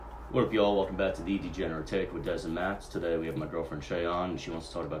What up, y'all? Welcome back to The Degenerate Take with Des and Max. Today we have my girlfriend Shay on, and she wants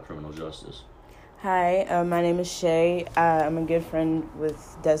to talk about criminal justice. Hi, my name is Shay. I'm a good friend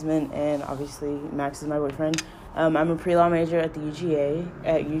with Desmond, and obviously Max is my boyfriend. I'm a pre-law major at the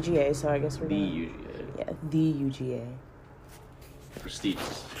UGA, so I guess we're The gonna... UGA. Yeah, the UGA.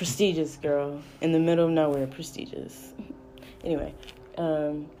 Prestigious. Prestigious, girl. In the middle of nowhere, prestigious. Anyway,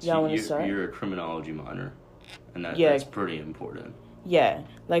 y'all want to start? You're a criminology minor, and that's pretty important. Yeah,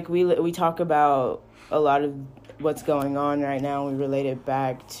 like we talk about a lot of what's going on right now. We relate it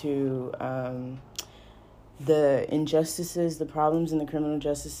back to the injustices, the problems in the criminal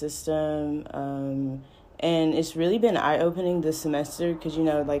justice system, and it's really been eye-opening this semester because,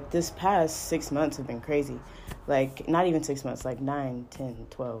 like, this past 6 months have been crazy. Like, not even 6 months, like 9, 10,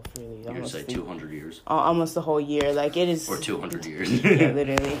 12, really. You're going to say 200 years? Almost the whole year. Like, it is... Or 200 years. Yeah,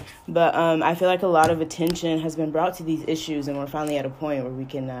 literally. But I feel like a lot of attention has been brought to these issues, and we're finally at a point where we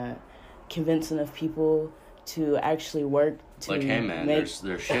can convince enough people to actually work to like, hey, man, there's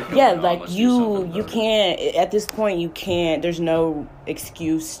shit going yeah, on. like, Let's you can't... At this point, you can't... There's no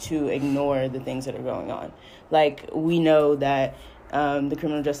excuse to ignore the things that are going on. Like, we know that... the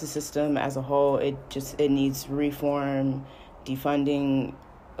criminal justice system as a whole, it needs reform, defunding,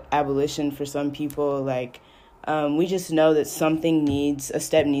 abolition for some people. Like, we just know that a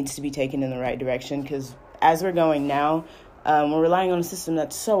step needs to be taken in the right direction, because as we're going now, we're relying on a system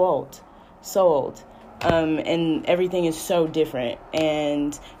that's so old, and everything is so different.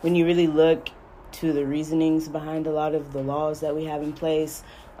 And when you really look to the reasonings behind a lot of the laws that we have in place,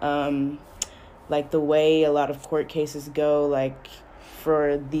 like the way a lot of court cases go, like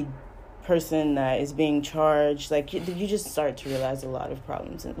for the person that is being charged, like you just start to realize a lot of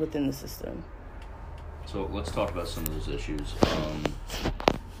problems within the system. So let's talk about some of those issues.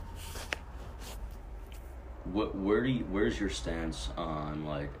 Where's your stance on,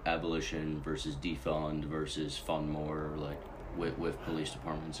 like, abolition versus defund versus fund more, like with police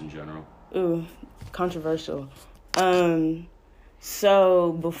departments in general? Ooh, controversial.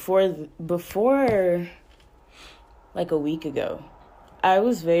 So before like a week ago, I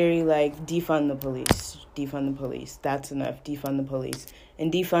was very like, defund the police. That's enough. Defund the police.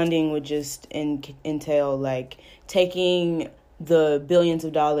 And defunding would just entail like taking the billions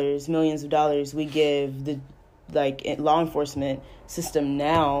of dollars, millions of dollars we give the law enforcement system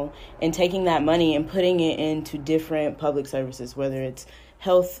now, and taking that money and putting it into different public services, whether it's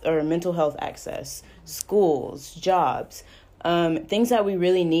health or mental health access, schools, jobs. Things that we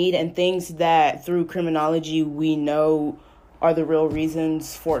really need, and things that through criminology we know are the real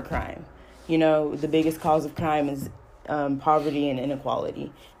reasons for crime. The biggest cause of crime is poverty and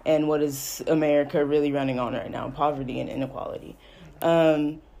inequality. And what is America really running on right now? Poverty and inequality.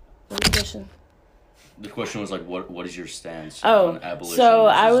 What was the question? The question was, like, what is your stance on abolition? So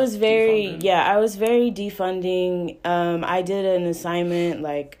I was very defunding? Defunding. I did an assignment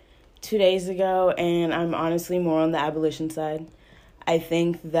like 2 days ago, and I'm honestly more on the abolition side. I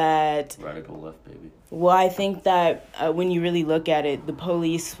think that... Radical left, baby. Well, I think that when you really look at it, the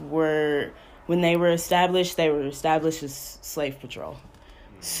police when they were established as slave patrol.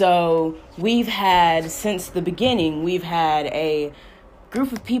 So since the beginning, we've had a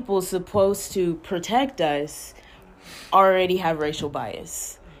group of people supposed to protect us already have racial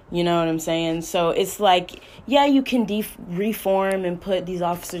bias. You know what I'm saying? So it's like, yeah, you can reform and put these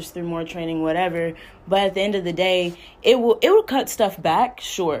officers through more training, whatever. But at the end of the day, it will cut stuff back,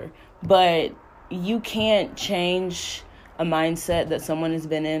 sure. But you can't change a mindset that someone has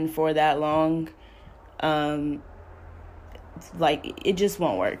been in for that long. Like, it just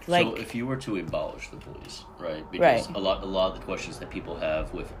won't work. Like, so if you were to abolish the police, right? Because a lot of the questions that people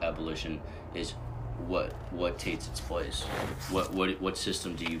have with abolition is, what takes its place? What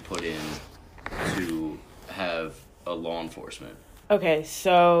system do you put in to have a law enforcement? Okay,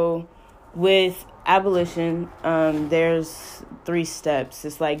 so with abolition, there's 3 steps.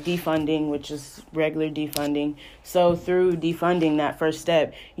 It's like defunding, which is regular defunding. So through defunding, that first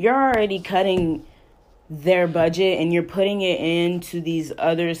step, you're already cutting their budget and you're putting it into these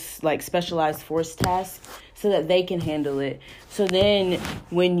others, like specialized force tasks, so that they can handle it. So then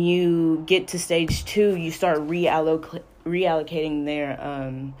when you get to stage 2, you start reallocating their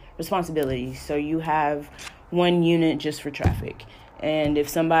responsibilities. So you have one unit just for traffic. And if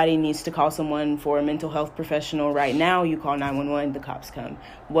somebody needs to call someone for a mental health professional right now, you call 911, the cops come.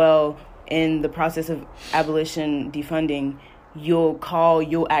 Well, in the process of abolition, defunding,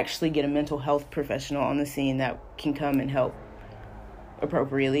 you'll actually get a mental health professional on the scene that can come and help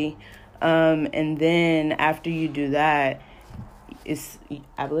appropriately. And then after you do that, it's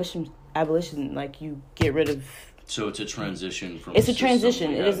abolition, like, you get rid of So it's a transition from. It's a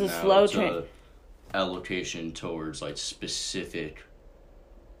transition. It is a slow allocation towards like specific,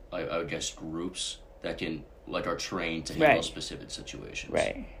 I would guess, groups that can are trained to handle specific situations.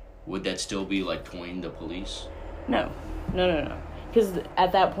 Right. Would that still be like coined the police? No. Because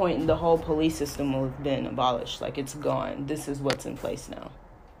at that point, the whole police system will have been abolished. Like, it's gone. This is what's in place now.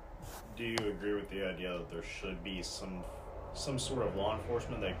 Do you agree with the idea that there should be some sort of law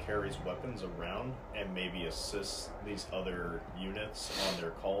enforcement that carries weapons around and maybe assists these other units on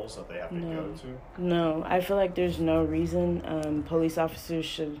their calls that they have to go to? No, I feel like there's no reason police officers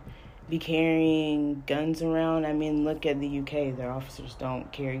should be carrying guns around. I mean, look at the UK. Their officers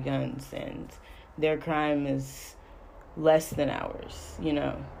don't carry guns, and their crime is less than ours, you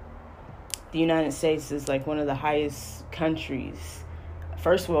know. The United States is like one of the highest countries,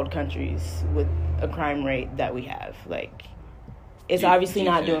 first world countries, with a crime rate that we have. Like, it's obviously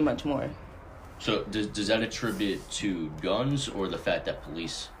not doing much more. So does that attribute to guns or the fact that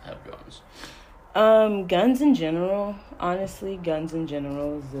police have guns? Guns in general, honestly, guns in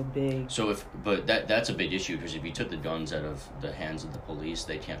general is a big... But that's a big issue, because if you took the guns out of the hands of the police,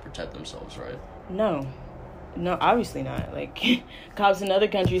 they can't protect themselves, right? No, obviously not. Like, cops in other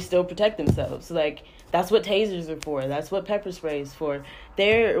countries still protect themselves. Like, that's what tasers are for. That's what pepper spray is for.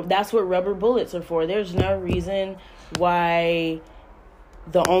 That's what rubber bullets are for. There's no reason why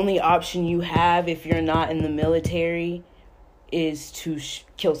the only option you have if you're not in the military is to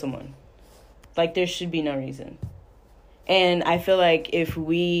kill someone. Like, there should be no reason. And I feel like if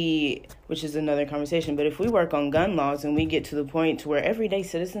we, which is another conversation, but if we work on gun laws and we get to the point to where everyday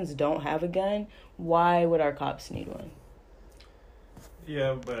citizens don't have a gun, why would our cops need one?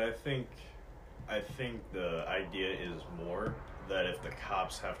 Yeah, but I think the idea is more that if the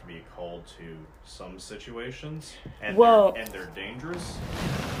cops have to be called to some situations and they're dangerous,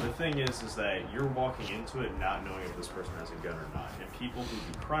 the thing is that you're walking into it not knowing if this person has a gun or not. And people who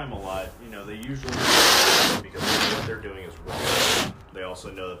do crime a lot, you know, they usually because what they're doing is wrong. They also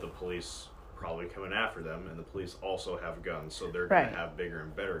know that the police probably coming after them, and the police also have guns, so they're going to have bigger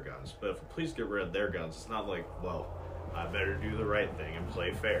and better guns. But if the police get rid of their guns, it's not like, well, I better do the right thing and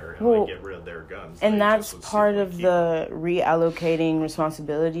play fair and get rid of their guns. And that's part of the reallocating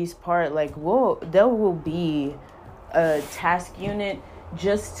responsibilities part. Like, there will be a task unit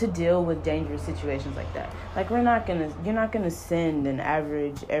just to deal with dangerous situations like that. Like, you're not gonna send an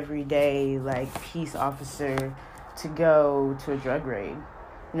average everyday like peace officer to go to a drug raid.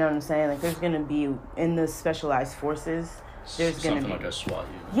 You know what I'm saying? Like, there's gonna be in the specialized forces. There's something like a SWAT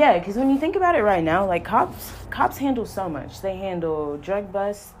unit. Yeah, because when you think about it right now, like, cops handle so much. They handle drug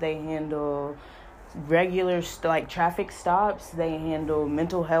busts. They handle regular like traffic stops. They handle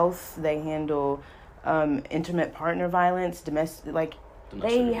mental health. They handle intimate partner violence, domestic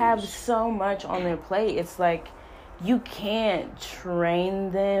they have so much on their plate. It's like you can't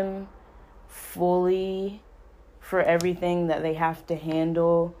train them fully for everything that they have to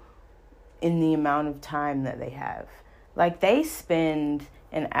handle in the amount of time that they have. Like, they spend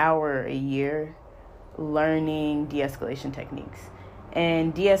an hour a year learning de-escalation techniques.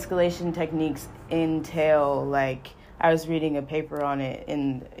 And de-escalation techniques entail, like, I was reading a paper on it,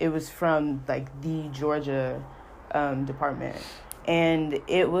 and it was from, like, the Georgia department. And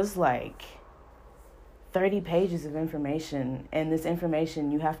it was, like, 30 pages of information. And this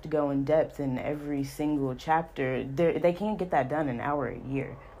information, you have to go in depth in every single chapter. They can't get that done in an hour a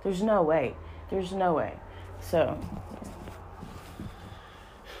year. There's no way. So,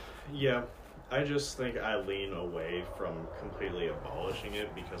 yeah, I just think I lean away from completely abolishing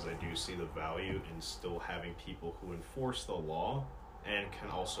it because I do see the value in still having people who enforce the law and can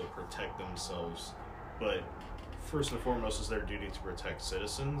also protect themselves. But first and foremost is their duty to protect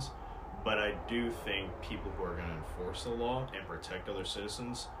citizens. But I do think people who are going to enforce the law and protect other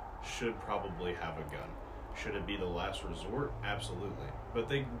citizens should probably have a gun. Should it be the last resort? Absolutely. But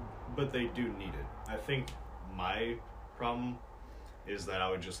they do need it. I think my problem is that I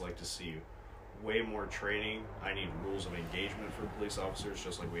would just like to see way more training. I need rules of engagement for police officers,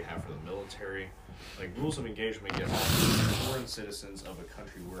 just like we have for the military. Like, rules of engagement get foreign citizens of a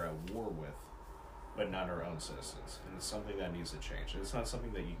country we're at war with, but not our own citizens. And it's something that needs to change. It's not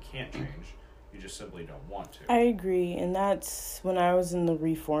something that you can't change. You just simply don't want to. I agree. And that's when I was in the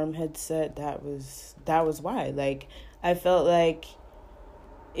reform headset, that was why. Like, I felt like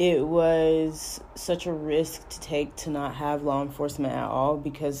it was such a risk to take to not have law enforcement at all,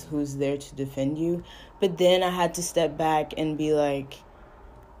 because who's there to defend you? But then I had to step back and be like,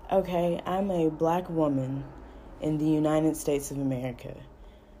 okay, I'm a black woman in the United States of America.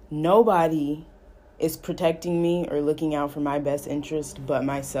 Nobody is protecting me or looking out for my best interest but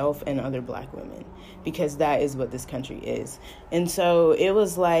myself and other black women, because that is what this country is. And so it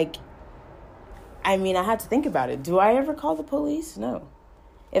was like, I mean, I had to think about it. Do I ever call the police? No.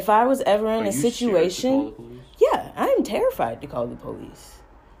 If I was ever in a situation, yeah, I am terrified to call the police.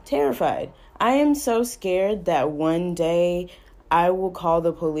 Terrified. I am so scared that one day I will call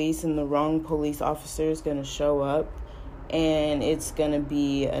the police and the wrong police officer is going to show up and it's going to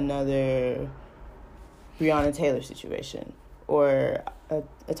be another Breonna Taylor situation or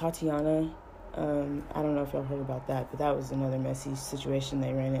a Tatiana. I don't know if y'all heard about that, but that was another messy situation.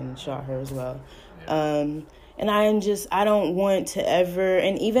 They ran in and shot her as well. Yeah. And I don't want to ever,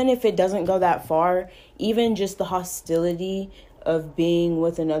 and even if it doesn't go that far, even just the hostility of being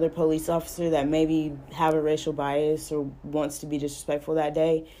with another police officer that maybe have a racial bias or wants to be disrespectful that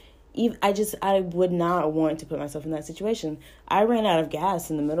day, I would not want to put myself in that situation. I ran out of gas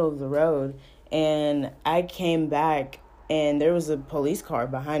in the middle of the road, and I came back, and there was a police car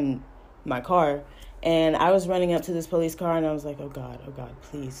behind my car, and I was running up to this police car, and I was like, oh God,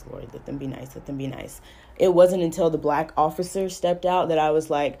 please, Lord, let them be nice. It wasn't until the black officer stepped out that I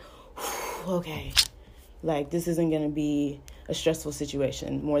was like, okay, like, this isn't going to be a stressful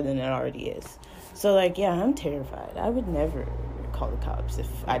situation more than it already is. So, like, yeah, I'm terrified. I would never call the cops if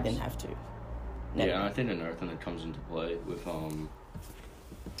I didn't have to. Never. Yeah, and I think another thing that comes into play with,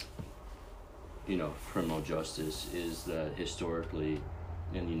 criminal justice is that historically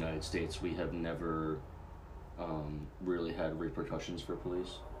in the United States, we have never really had repercussions for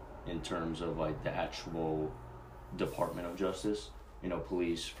police in terms of, like, the actual Department of Justice.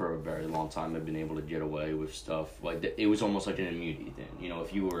 Police for a very long time have been able to get away with stuff. Like, it was almost like an immunity thing.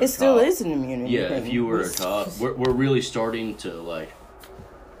 If you were a cop... It still is an immunity thing. Yeah, if you were a cop, we're really starting to, like...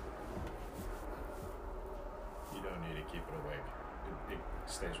 You don't need to keep it awake. It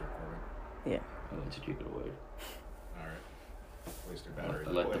stays recording. Yeah. I like to keep it awake. Alright. At least your battery's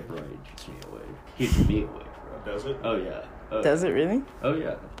awake. Let the brain keeps me awake. Keeps me awake, bro. Does it? Oh, yeah. Does it really? Oh,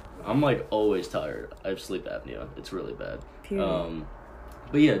 yeah. I'm, like, always tired. I have sleep apnea. It's really bad. Period.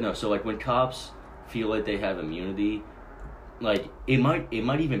 But yeah, no, so, like, when cops feel like they have immunity, like, it might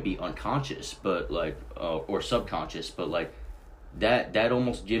even be unconscious, but, like, or subconscious, but, like, that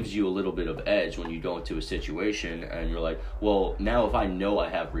almost gives you a little bit of edge when you go into a situation and you're like, well, now if I know I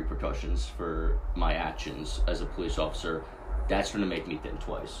have repercussions for my actions as a police officer, that's going to make me think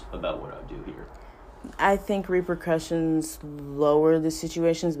twice about what I do here. I think repercussions lower the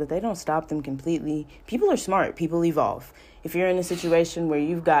situations, but they don't stop them completely. People are smart. People evolve. If you're in a situation where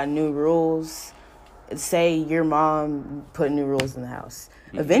you've got new rules, say your mom put new rules in the house,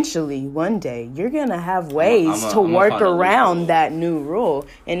 eventually, one day, you're going to have ways to work around that new rule.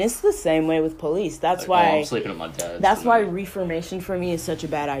 And it's the same way with police. That's why I'm sleeping at my dad's. That's why reformation for me is such a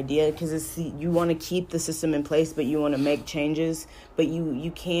bad idea, because you want to keep the system in place, but you want to make changes, but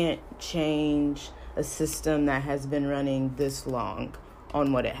you can't change a system that has been running this long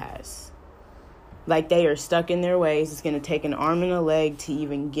on what it has. Like, they are stuck in their ways. It's going to take an arm and a leg to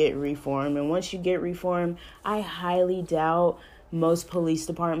even get reform. And once you get reform, I highly doubt most police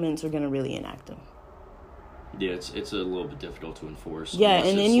departments are going to really enact them. Yeah, it's a little bit difficult to enforce. Yeah,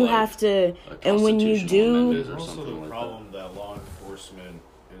 and then you have to, and when you do... There's also the problem that law enforcement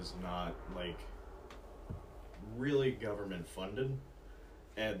is not, like, really government funded.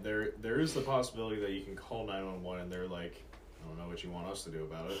 And there is the possibility that you can call 911 and they're like, I don't know what you want us to do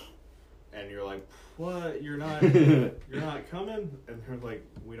about it. And you're like, what? You're not coming? And they're like,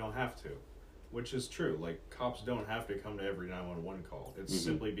 we don't have to. Which is true. Like, cops don't have to come to every 911 call. It's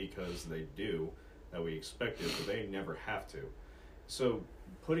simply because they do that we expect it, but they never have to. So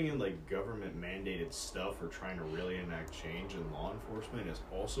putting in, like, government mandated stuff or trying to really enact change in law enforcement is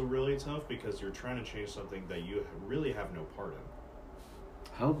also really tough, because you're trying to change something that you really have no part in.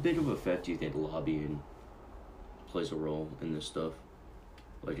 How big of an effect do you think lobbying plays a role in this stuff?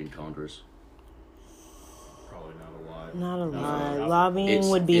 Like in Congress? Probably not a lot. Not a lot. Lobbying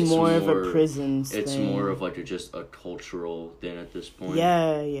would be more of a prison thing. It's more of like just a cultural thing at this point.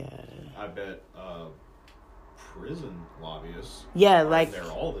 Yeah. I bet prison lobbyists are like there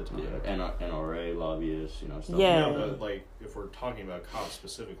all the time. Yeah, NRA lobbyists, stuff. Yeah. No, but like if we're talking about cops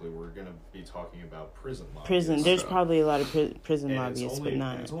specifically, we're gonna be talking about prison lobbyists. Prison. There's probably a lot of prison lobbyists, but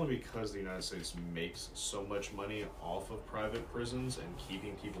not. And it's only because the United States makes so much money off of private prisons and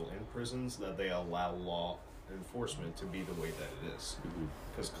keeping people in prisons that they allow law enforcement to be the way that it is.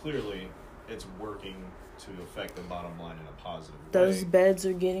 Because clearly, it's working to affect the bottom line in a positive way. Those beds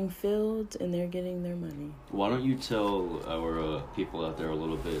are getting filled, and they're getting their money. Why don't you tell our people out there a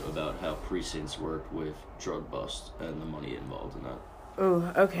little bit about how precincts work with drug bust and the money involved in that?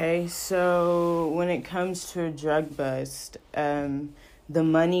 Oh, okay. So when it comes to a drug bust, the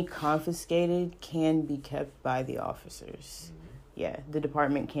money confiscated can be kept by the officers. Yeah, the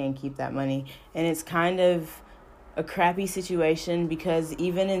department can keep that money. And it's kind of a crappy situation because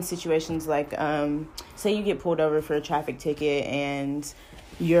even in situations like, say you get pulled over for a traffic ticket and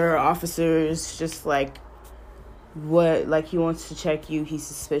your officer's just like, he wants to check you, he's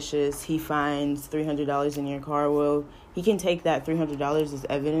suspicious, he finds $300 in your car. Well, he can take that $300 as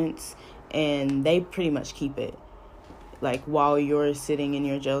evidence and they pretty much keep it. Like while you're sitting in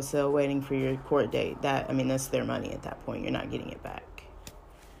your jail cell waiting for your court date, that's their money at that point. You're not getting it back.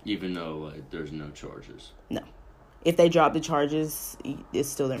 Even though there's no charges. No. If they drop the charges, it's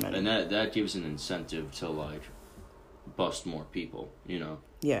still their money. And that gives an incentive to bust more people, Yeah.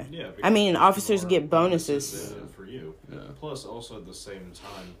 Yeah. Officers get bonuses. For you. Yeah. Plus, also at the same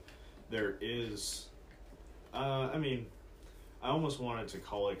time, there is, I almost wanted to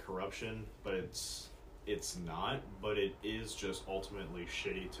call it corruption, but it's not. But it is just ultimately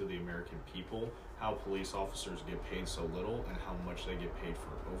shitty to the American people how police officers get paid so little and how much they get paid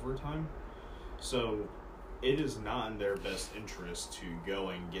for overtime. So it is not in their best interest to go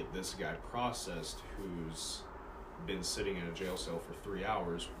and get this guy processed who's been sitting in a jail cell for 3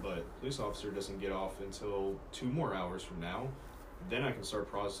 hours, but police officer doesn't get off until 2 more hours from now. Then I can start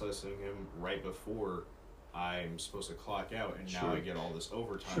processing him right before I'm supposed to clock out, and now I get all this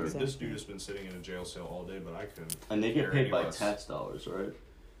overtime. Sure. This dude has been sitting in a jail cell all day, but I couldn't. And they get paid by tax dollars, right?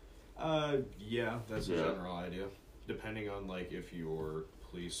 Yeah, that's a general idea. Depending on if you're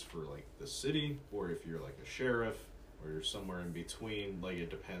police for the city, or if you're a sheriff, or you're somewhere in between. It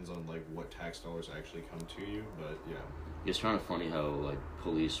depends on what tax dollars actually come to you. But yeah, it's kind of funny how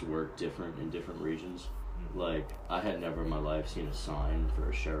police work different in different regions. I had never in my life seen a sign for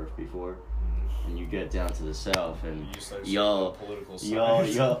a sheriff before. And you get down to the south, and y'all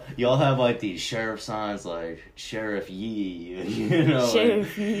have these sheriff signs Sheriff Yee,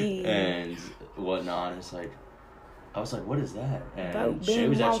 Sheriff Yee, and whatnot. It's I was what is that? And Shay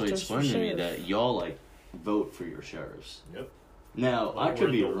was actually explaining to me that y'all vote for your sheriffs. Yep. Now I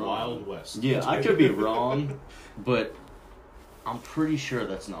could be wrong. Wild West. Yeah, I could be wrong, but I'm pretty sure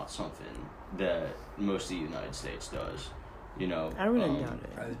that's not something that most of the United States does. I really doubt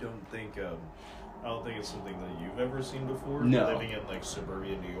it. I don't think it's something that you've ever seen before. No. Living in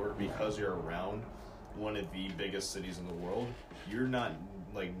suburbia New York, because you're around one of the biggest cities in the world, you're not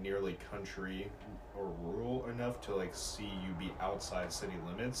nearly country or rural enough to see you be outside city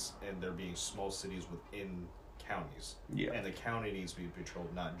limits, and there being small cities within counties. Yeah. And the county needs to be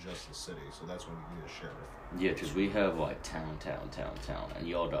patrolled, not just the city. So that's when you need a sheriff. Yeah, because we have town, and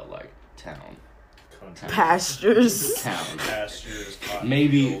y'all got town. Country. Pastures. Town. Pastures.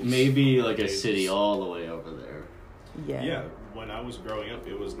 Maybe a city all the way over there. Yeah. Yeah. When I was growing up,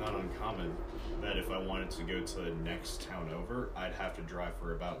 it was not uncommon that if I wanted to go to the next town over, I'd have to drive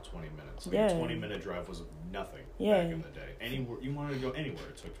for about 20 minutes. A 20-minute drive was nothing back in the day. Anywhere you wanted to go anywhere,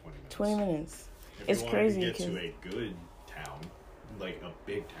 it took 20 minutes. 20 minutes. If it's crazy. To get to a good town, a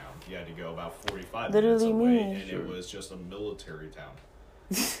big town, you had to go about 45 Literally minutes away, me. and it was just a military town.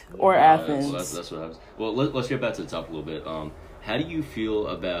 Or Athens. So that's what happens. Well, let's get back to the top a little bit. How do you feel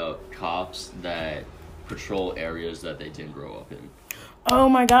about cops that patrol areas that they didn't grow up in? Oh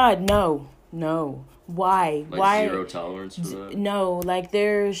my God, no. Why? Why? Zero tolerance for that? No,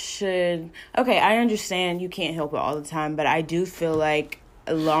 there should... Okay, I understand you can't help it all the time, but I do feel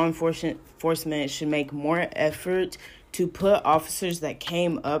law enforcement should make more effort to put officers that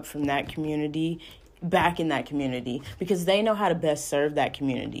came up from that community back in that community, because they know how to best serve that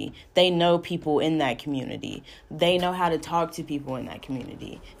community. They know people in that community. They know how to talk to people in that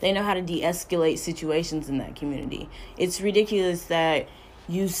community. They know how to de-escalate situations in that community. It's ridiculous that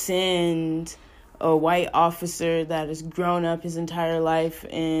you send a white officer that has grown up his entire life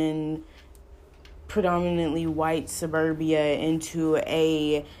in predominantly white suburbia into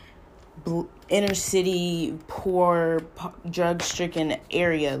a inner city, poor, drug-stricken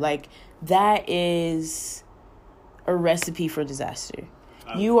area. That is a recipe for disaster.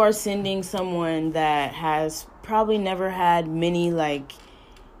 You are sending someone that has probably never had many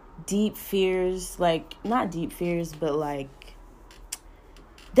deep fears, not deep fears, but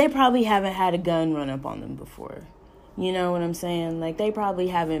they probably haven't had a gun run up on them before. You know what I'm saying? They probably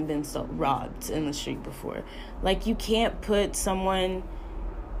haven't been robbed in the street before. You can't put someone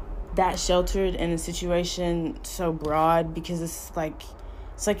that sheltered in a situation so broad, because it's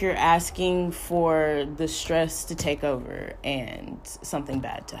you're asking for the stress to take over and something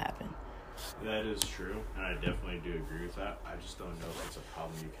bad to happen. That is true, and I definitely do agree with that. I just don't know if it's a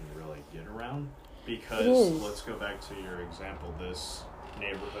problem you can really get around. Because let's go back to your example. This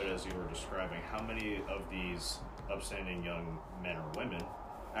neighborhood, as you were describing, how many of these upstanding young men or women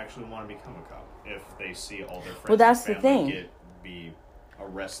actually want to become a cop if they see all their friends that's and the family thing. be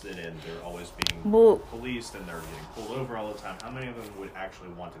arrested and they're always being policed and they're getting pulled over all the time? How many of them would actually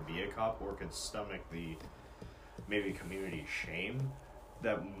want to be a cop or could stomach the maybe community shame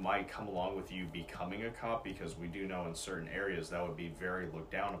that might come along with you becoming a cop? Because we do know in certain areas that would be very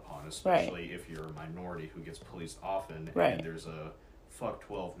looked down upon, especially if you're a minority who gets policed often and there's a fuck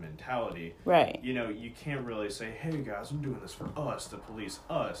 12 mentality. You know, you can't really say, hey guys, I'm doing this for us to police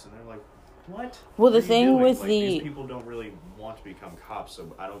us, and they're like, what? Well, the thing with these people don't really want to become cops,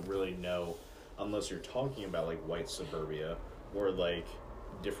 so I don't really know, unless you're talking about like white suburbia or like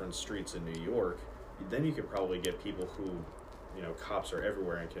different streets in New York, then you could probably get people who, you know, cops are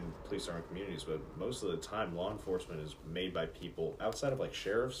everywhere and can police their own communities, but most of the time law enforcement is made by people outside of like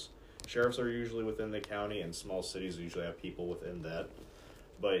sheriffs. Sheriffs are usually within the county, and small cities usually have people within that.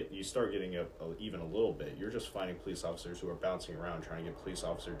 But you start getting even a little bit, you're just finding police officers who are bouncing around trying to get police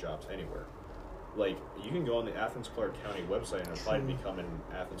officer jobs anywhere. Like, you can go on the Athens-Clarke County website and apply to become an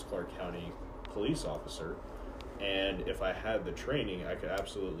Athens-Clarke County police officer. And if I had the training, I could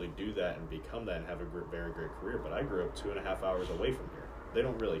absolutely do that and become that and have a very great career. But I grew up 2.5 hours away from here. They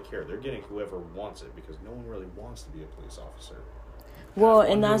don't really care. They're getting whoever wants it because no one really wants to be a police officer. Well,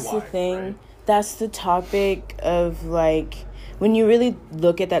 and that's the thing. Right? That's the topic of, like, when you really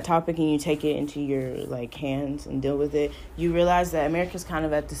look at that topic and you take it into your, like, hands and deal with it, you realize that America's kind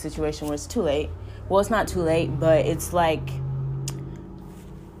of at the situation where it's too late. Well, it's not too late, but it's like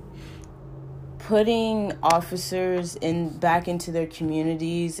putting officers back into their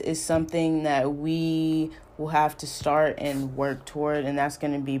communities is something that we will have to start and work toward, and that's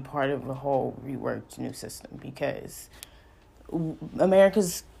going to be part of a whole reworked new system because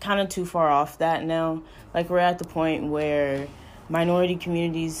America's kind of too far off that now. Like, we're at the point where minority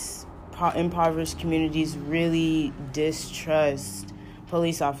communities, impoverished communities really distrust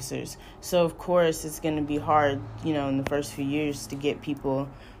police officers. So, of course, it's going to be hard, you know, in the first few years to get people.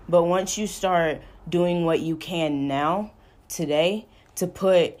 But once you start doing what you can now, today, to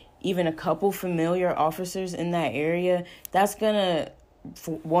put even a couple familiar officers in that area, that's going to,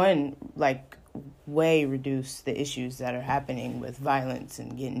 for one, like, way reduce the issues that are happening with violence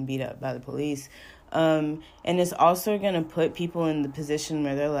and getting beat up by the police. And it's also going to put people in the position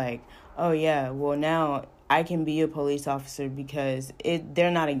where they're like, oh, yeah, well, now I can be a police officer because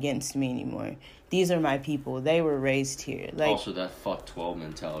they're not against me anymore. These are my people. They were raised here. Like, also, that fuck 12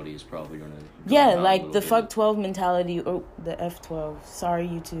 mentality is probably going to... Yeah, like the fuck 12 mentality, or the F12. Sorry,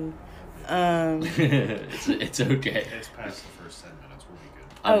 YouTube. It's okay. It's past the first 10 minutes. We'll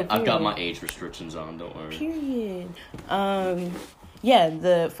be good. I've got my age restrictions on, don't worry. Period. Yeah,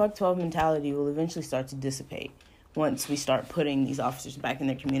 the fuck 12 mentality will eventually start to dissipate once we start putting these officers back in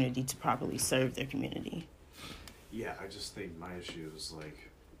their community to properly serve their community. Yeah, I just think my issue is,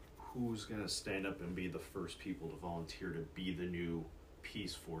 like, who's going to stand up and be the first people to volunteer to be the new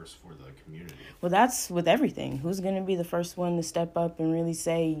peace force for the community? Well, that's with everything. Who's going to be the first one to step up and really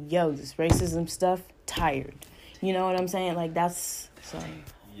say, yo, this racism stuff, tired. You know what I'm saying? Like, that's... Sorry.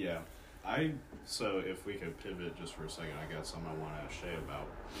 Yeah. So if we could pivot just for a second, I got something I want to ask Shay about.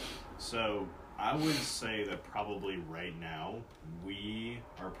 So I would say that probably right now, we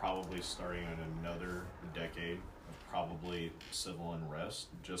are probably starting on another decade of probably civil unrest,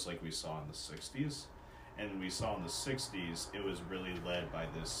 just like we saw in the 60s. And we saw in the 60s, it was really led by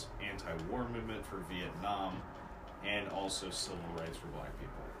this anti-war movement for Vietnam and also civil rights for black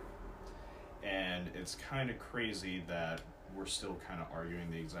people. And it's kind of crazy that we're still kind of arguing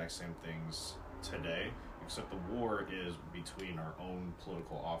the exact same things today, except the war is between our own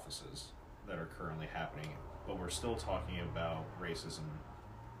political offices that are currently happening. But we're still talking about racism,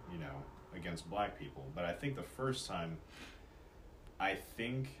 you know, against black people. But I think the first time, I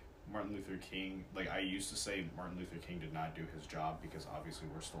think Martin Luther King, like, I used to say Martin Luther King did not do his job because obviously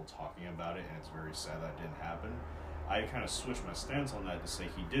we're still talking about it and it's very sad that didn't happen. I kind of switched my stance on that to say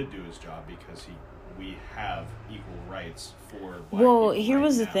he did do his job because we have equal rights for black people. Well, here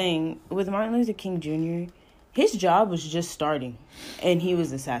was the thing. With Martin Luther King Jr., his job was just starting, and he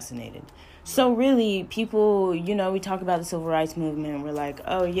was assassinated. So really, people, you know, we talk about the civil rights movement. We're like,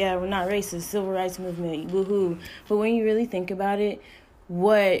 oh, yeah, we're not racist. Civil rights movement, woohoo. But when you really think about it,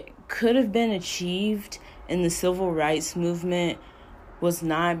 what could have been achieved in the civil rights movement was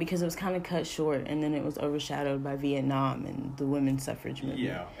not, because it was kind of cut short, and then it was overshadowed by Vietnam and the women's suffrage movement.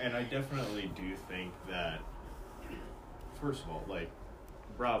 Yeah, and I definitely do think that, first of all, like,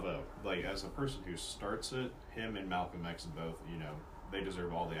 bravo. Like, as a person who starts it, him and Malcolm X both, you know, they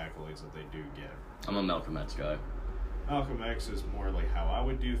deserve all the accolades that they do get. I'm a Malcolm X guy. Malcolm X is more like how I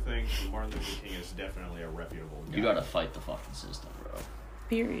would do things. Martin Luther King is definitely a reputable guy. You gotta fight the fucking system, bro.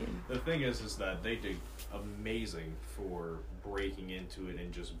 Period. The thing is that they did amazing for breaking into it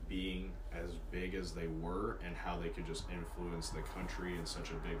and just being as big as they were and how they could just influence the country in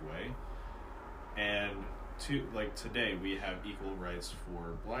such a big way. And today we have equal rights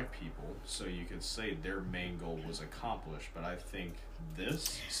for black people, so you could say their main goal was accomplished, but I think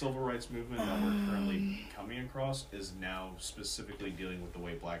this civil rights movement that we're currently coming across is now specifically dealing with the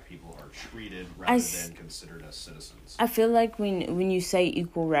way black people are treated rather than considered as citizens. I feel like when you say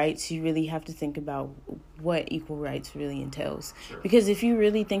equal rights, you really have to think about what equal rights really entails. Sure. Because if you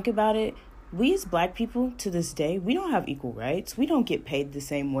really think about it, we as black people to this day, we don't have equal rights. We don't get paid the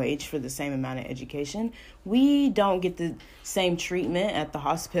same wage for the same amount of education. We don't get the same treatment at the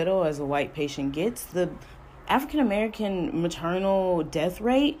hospital as a white patient gets. The African-American maternal death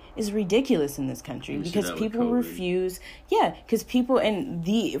rate is ridiculous in this country because people refuse. Yeah, because people in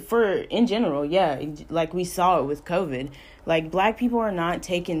general, yeah, like we saw it with COVID. Like, black people are not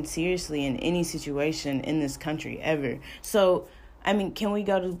taken seriously in any situation in this country ever. So, I mean, can we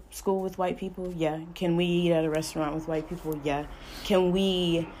go to school with white people? Yeah. Can we eat at a restaurant with white people? Yeah. Can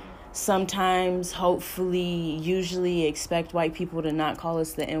we sometimes, hopefully, usually expect white people to not call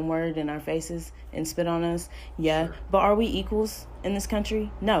us the N-word in our faces and spit on us? Yeah. Sure. But are we equals in this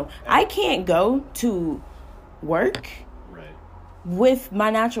country? No. I can't go to work with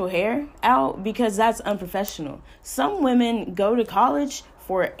my natural hair out because that's unprofessional. Some women go to college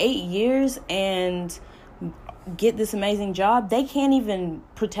for 8 years and get this amazing job. They can't even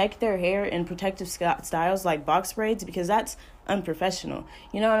protect their hair in protective styles like box braids because that's unprofessional.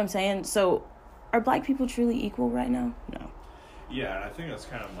 You know what I'm saying? So are black people truly equal right now? No. Yeah, and I think that's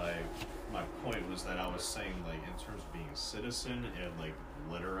kind of my point was that I was saying, like, in terms of being a citizen and, like,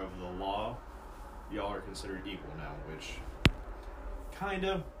 letter of the law, y'all are considered equal now, which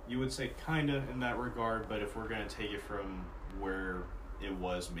you would say kinda in that regard, but if we're going to take it from where it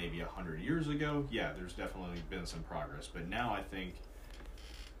was maybe 100 years ago, yeah, there's definitely been some progress. But now I think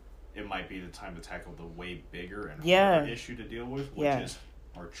it might be the time to tackle the way bigger and harder issue to deal with, which is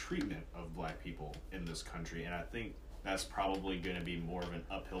our treatment of black people in this country. And I think that's probably going to be more of an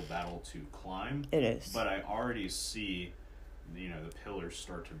uphill battle to climb. It is. But I already see, the pillars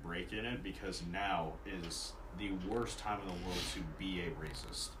start to break in it, because now is the worst time in the world to be a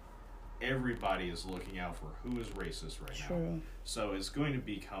racist. Everybody is looking out for who is racist right now. So it's going to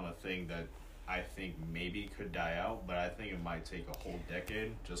become a thing that I think maybe could die out, but I think it might take a whole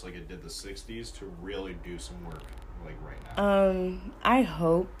decade, just like it did the 60s, to really do some work like right now. I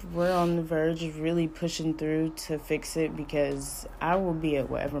hope we're on the verge of really pushing through to fix it, because I will be at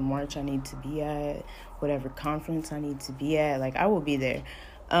whatever march I need to be at, whatever conference I need to be at. Like, I will be there.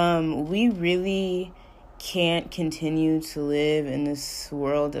 We really can't continue to live in this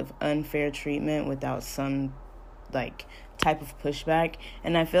world of unfair treatment without some, like, type of pushback.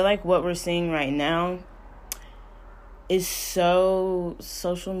 And I feel like what we're seeing right now is so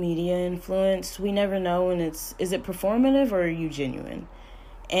social media influenced. We never know when is it performative or are you genuine?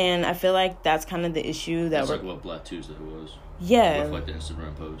 And I feel like that's kind of the issue that that's like what Black Tuesday was. Yeah. With like the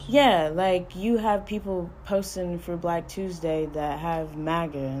Instagram post. Yeah, like you have people posting for Black Tuesday that have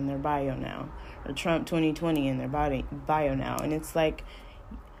MAGA in their bio now, or Trump 2020 in their bio now. And it's like,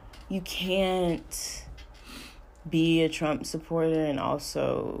 you can't be a Trump supporter and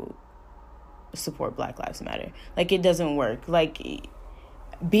also support Black Lives Matter. Like, it doesn't work. Like,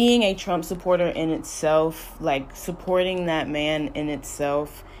 being a Trump supporter in itself, like, supporting that man in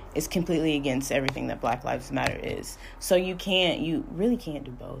itself is completely against everything that Black Lives Matter is. So you really can't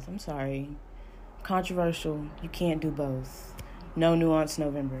do both. I'm sorry. Controversial. You can't do both. No nuance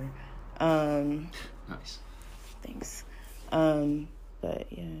November. Nice. Thanks. But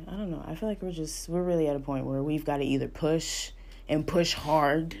yeah, I don't know. I feel like we're really at a point where we've got to either push and push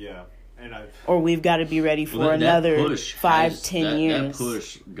hard. Yeah. Or we've got to be ready for another 5-10 years. That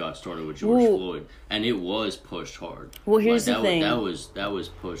push got started with George Floyd, and it was pushed hard. Well, here's the thing. That was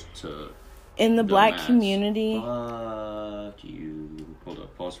pushed to in the Black community. Fuck you. Hold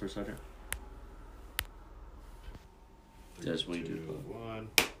up. Pause for a second. That's what you do. 1.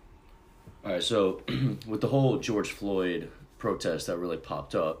 All right. So, with the whole George Floyd protest that really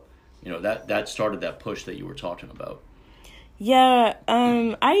popped up, that started that push that you were talking about. Yeah,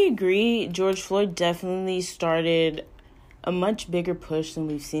 I agree. George Floyd definitely started a much bigger push than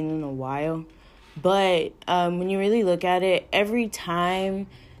we've seen in a while. But when you really look at it, every time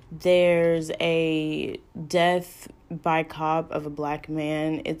there's a death by cop of a Black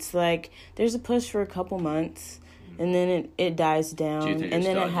man, it's like there's a push for a couple months. and then it dies down, and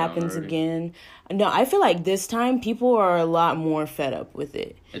then it happens already? again. No, I feel like this time people are a lot more fed up with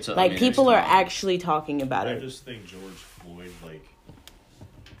it. People are actually talking about it. I just think George Floyd, like,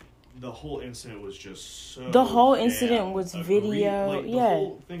 the whole incident was just so... The whole incident was video, like, the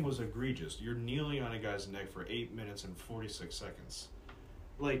whole thing was egregious. You're kneeling on a guy's neck for 8 minutes and 46 seconds.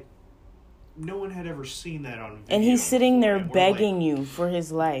 Like, no one had ever seen that on video. And he's sitting there begging you for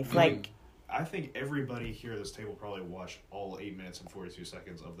his life. Like, I think everybody here at this table probably watched all 8 minutes and 42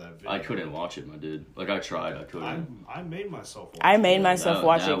 seconds of that video. I couldn't watch it, my dude. Like, I tried, I couldn't. I made myself watch it. I made myself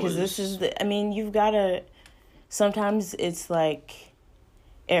watch it because this is I mean, you've got to... Sometimes it's like...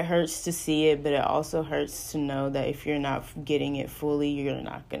 It hurts to see it, but it also hurts to know that if you're not getting it fully, you're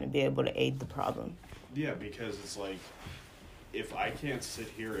not going to be able to aid the problem. Yeah, because it's like, if I can't sit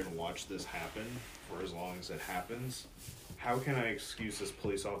here and watch this happen for as long as it happens, how can I excuse this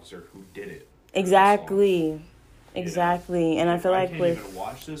police officer who did it? Exactly. Exactly. And I feel like if I can't even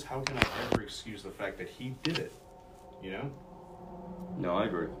watch this, how can I ever excuse the fact that he did it? You know? No, I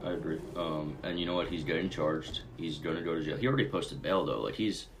agree. And you know what? He's getting charged. He's going to go to jail. He already posted bail, though. Like,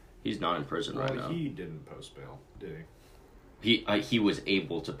 he's not in prison right now. He didn't post bail, did he? He was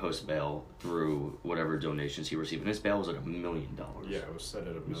able to post bail through whatever donations he received. And his bail was like $1 million. Yeah, it was set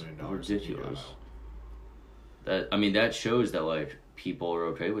at $1 million. Ridiculous. That shows that, like, people are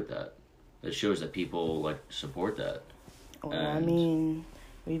okay with that. It shows that people, like, support that. Well, I mean,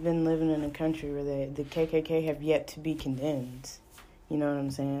 we've been living in a country where the KKK have yet to be condemned. You know what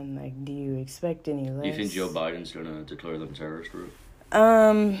I'm saying? Like, do you expect any less? Do you think Joe Biden's going to declare them terrorist group?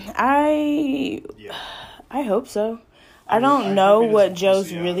 I hope so. I don't know what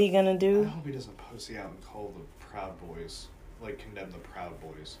Joe's really going to do. I hope he doesn't pussy out and call the Proud Boys, like, condemn the Proud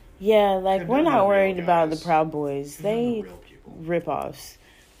Boys. Yeah, like, we're not worried about the Proud Boys. They rip-offs.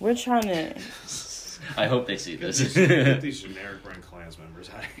 We're trying to... I hope they see this. Get these generic brand Klans members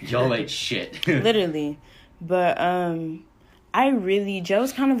out of here. Y'all ain't shit. Literally. But,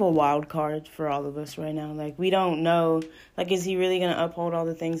 Joe's kind of a wild card for all of us right now. Like, we don't know, like, is he really going to uphold all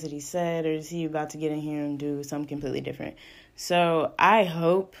the things that he said, or is he about to get in here and do something completely different? So I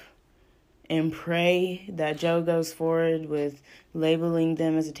hope and pray that Joe goes forward with labeling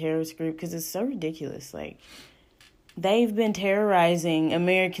them as a terrorist group, because it's so ridiculous. Like, they've been terrorizing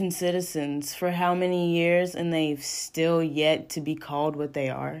American citizens for how many years, and they've still yet to be called what they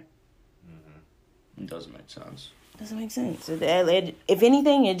are? It doesn't make sense. Doesn't make sense. If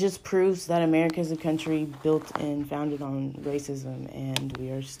anything, it just proves that America is a country built and founded on racism, and we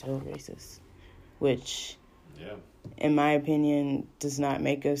are still racist, which, in my opinion, does not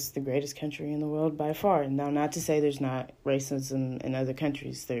make us the greatest country in the world by far. Now, not to say there's not racism in other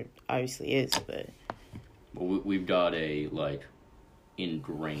countries. There obviously is, but... Well, we've got a, like,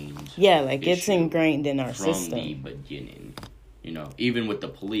 ingrained... Yeah, like, it's ingrained in our system. From the beginning. You know, even with the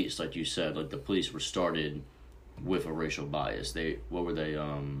police, like you said, like, the police were started... with a racial bias. What was it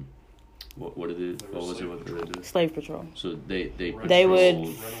what they did? Slave patrol. So they would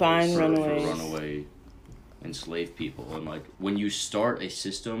find runaway enslaved people. And like, when you start a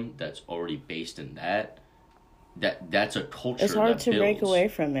system that's already based in that's a culture. It's hard to break away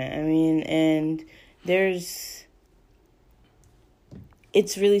from it. I mean, and it's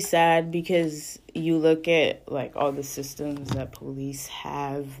really sad because you look at like all the systems that police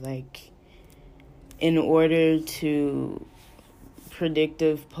have, like, in order to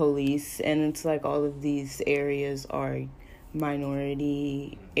predictive police, and it's like all of these areas are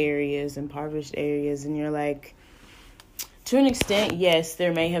minority areas, impoverished areas, and you're like, to an extent, yes,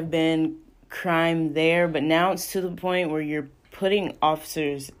 there may have been crime there, but now it's to the point where you're putting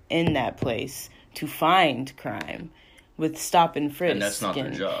officers in that place to find crime with stop and frisk. And that's not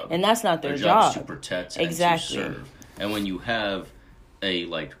their job. And that's not their job. Is job. to protect exactly. And to serve. And when you have a,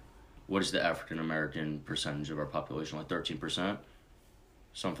 like, what is the African American percentage of our population? Like 13%?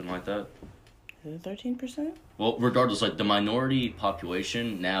 Something like that? Is it 13%? Well, regardless, like, the minority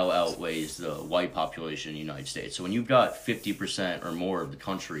population now outweighs the white population in the United States. So when you've got 50% or more of the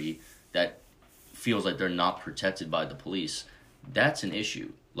country that feels like they're not protected by the police, that's an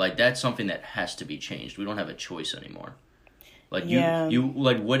issue. Like, that's something that has to be changed. We don't have a choice anymore. Like, you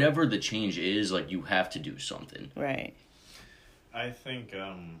like, whatever the change is, like, you have to do something. Right. I think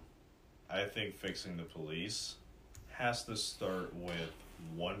fixing the police has to start with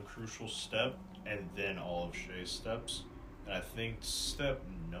one crucial step and then all of Shay's steps. And I think step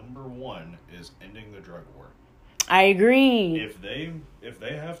number 1 is ending the drug war. I agree. If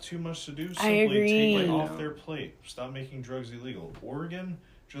they have too much to do, simply take it off their plate. Stop making drugs illegal. Oregon,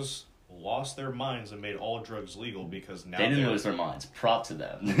 just lost their minds and made all drugs legal because now they didn't lose their minds. Prop to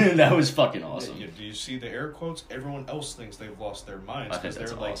them. That was fucking awesome. Yeah, do you see the air quotes? Everyone else thinks they've lost their minds because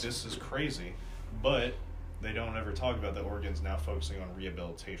they're like, this is crazy. But they don't ever talk about that Oregon's now focusing on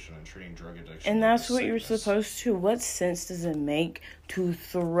rehabilitation and treating drug addiction. And that's what you're supposed to. What sense does it make to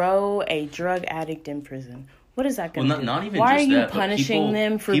throw a drug addict in prison? What is that going to do? Not even Why just are you that, punishing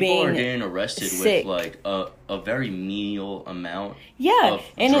them for people being are getting arrested sick? with like a very menial amount and drug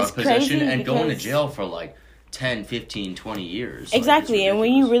it's possession crazy and going to jail for like 10, 15, 20 years. Exactly. Like, and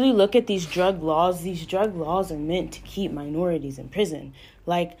when you really look at these drug laws are meant to keep minorities in prison.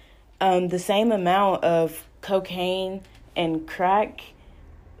 Like the same amount of cocaine and crack,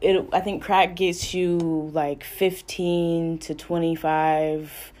 I think crack gets you like 15 to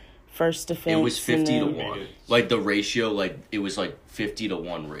 25 first offense. It was 50 to 1. Like the ratio, like it was like 50 to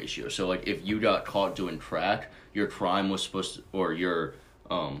 1 ratio. So like if you got caught doing crack, your crime was supposed to, or your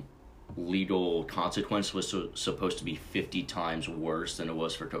legal consequence was supposed to be 50 times worse than it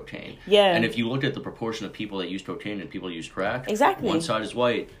was for cocaine. Yeah. And if you look at the proportion of people that use cocaine and people that use crack, exactly, one side is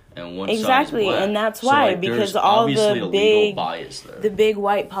white and one exactly, side is black. And that's why, so, like, because all the big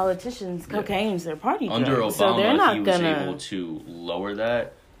white politicians, cocaine's their party drug. Under Obama, so they're not he was able to lower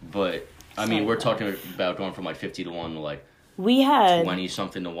that, but I mean, we're talking about going from like 50 to 1 to like we had 20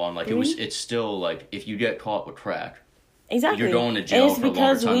 something to 1. Like it's still like if you get caught with crack, exactly, you're going to jail for a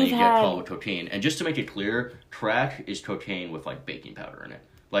longer time than you get caught with cocaine. And just to make it clear, crack is cocaine with like baking powder in it.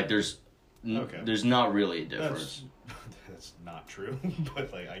 Like there's not really a difference. That's not true,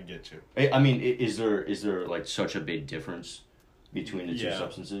 but like I get you. I mean, is there like such a big difference between the two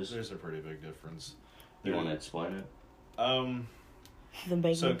substances? There's a pretty big difference. You want to explain it?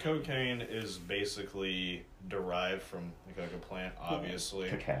 So cocaine is basically derived from like a plant, obviously.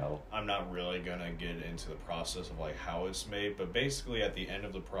 Cacao. I'm not really gonna get into the process of like how it's made, but basically at the end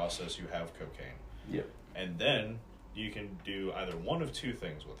of the process you have cocaine. Yep. And then you can do either one of two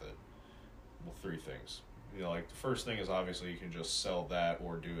things with it. Well, three things. You know, like the first thing is obviously you can just sell that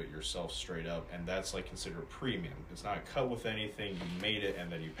or do it yourself straight up, and that's like considered premium. It's not cut with anything, you made it and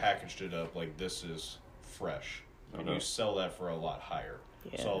then you packaged it up like this is fresh. And you sell that for a lot higher.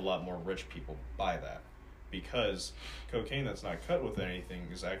 Yeah. So a lot more rich people buy that. Because cocaine that's not cut with anything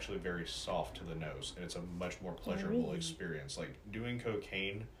is actually very soft to the nose. And it's a much more pleasurable experience. Like, doing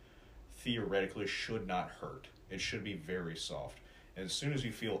cocaine theoretically should not hurt. It should be very soft. And as soon as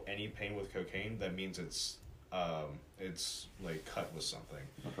you feel any pain with cocaine, that means it's like cut with something.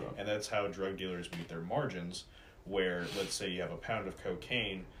 Okay. And that's how drug dealers meet their margins, where let's say you have a pound of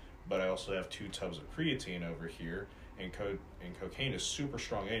cocaine, but I also have 2 tubs of creatine over here, and cocaine is super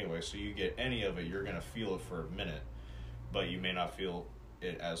strong anyway, so you get any of it, you're going to feel it for a minute, but you may not feel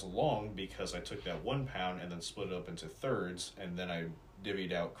it as long because I took that 1 pound and then split it up into thirds, and then I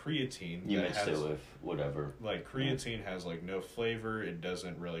divvied out creatine. You mixed it with whatever. Like, creatine has, like, no flavor, it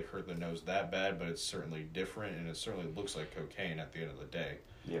doesn't really hurt the nose that bad, but it's certainly different, and it certainly looks like cocaine at the end of the day.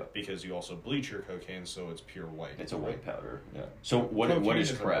 Yeah. Because you also bleach your cocaine, so it's pure white. It's a white powder. Yeah. So what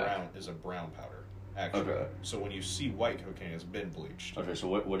is crack? Is a brown powder, actually. Okay. So when you see white cocaine, it's been bleached. Okay. So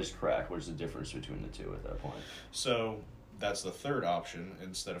what is crack? What is the difference between the two at that point? So that's the third option.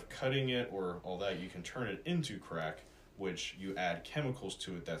 Instead of cutting it or all that, you can turn it into crack, which you add chemicals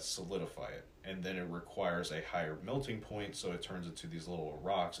to it that solidify it. And then it requires a higher melting point, so it turns into these little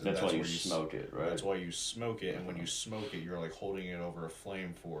rocks. And that's why you smoke it, right? That's why you smoke it, and when you smoke it, you're like holding it over a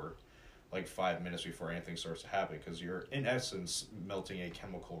flame for like 5 minutes before anything starts to happen, because you're, in essence, melting a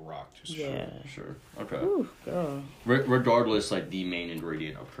chemical rock to smoke. Yeah. Sure. Okay. Ooh, girl. Regardless, like, the main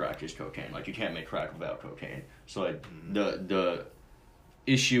ingredient of crack is cocaine. Like, you can't make crack without cocaine. So, like, the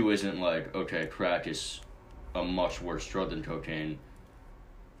issue isn't like, okay, crack is a much worse drug than cocaine.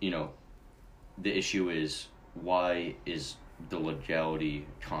 You know, the issue is, why is the legality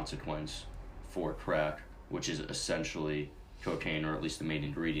consequence for crack, which is essentially cocaine, or at least the main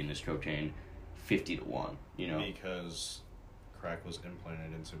ingredient is cocaine, 50 to 1, you know? Because crack was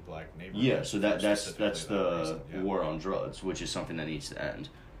implanted into black neighborhoods. Yeah, so that's the war on drugs, which is something that needs to end.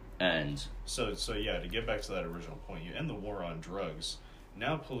 And so yeah, to get back to that original point, you end the war on drugs.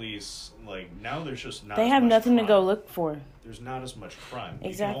 Now police, like, now there's just not. They have nothing to go look for. There's not as much crime.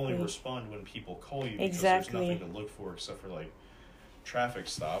 Exactly. You can only respond when people call you because there's nothing to look for except for like traffic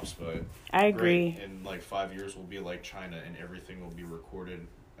stops. But I agree. In like 5 years, we'll be like China, and everything will be recorded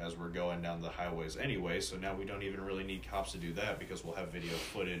as we're going down the highways anyway. So now we don't even really need cops to do that because we'll have video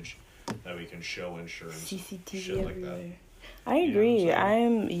footage that we can show insurance, CCTV shit everywhere. like that. I agree.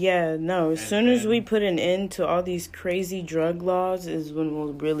 As soon as we put an end to all these crazy drug laws is when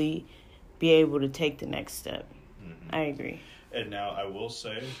we'll really be able to take the next step. Mm-hmm. I agree. And now I will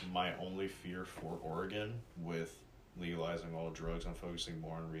say my only fear for Oregon with legalizing all drugs and focusing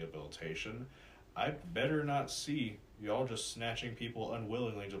more on rehabilitation, I better not see y'all just snatching people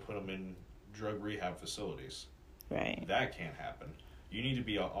unwillingly to put them in drug rehab facilities. Right. That can't happen. You need to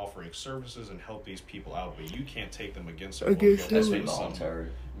be offering services and help these people out, but you can't take them against their will. That's voluntary.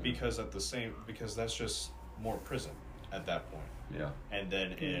 Because that's just more prison at that point. Yeah. And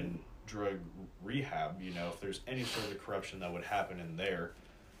then in drug rehab, if there's any sort of corruption that would happen in there,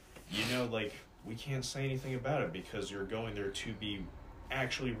 we can't say anything about it because you're going there to be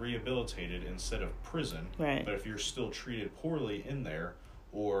actually rehabilitated instead of prison. Right. But if you're still treated poorly in there,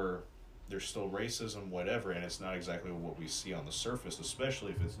 or there's still racism, whatever, and it's not exactly what we see on the surface,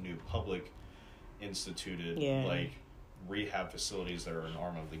 especially if it's new public instituted, like rehab facilities that are an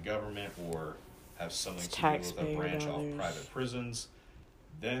arm of the government or have something to do with a branch off private prisons,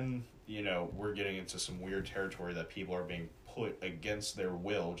 then, we're getting into some weird territory that people are being put against their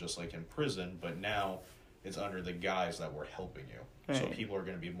will, just like in prison, but now it's under the guise that we're helping you. Right. So people are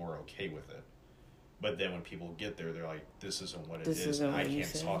going to be more okay with it. But then when people get there, they're like, this isn't what it is. And I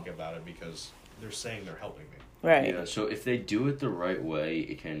can't talk about it because they're saying they're helping me. Right. Yeah, so if they do it the right way,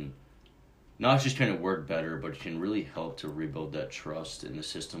 it can not just kind of work better, but it can really help to rebuild that trust in the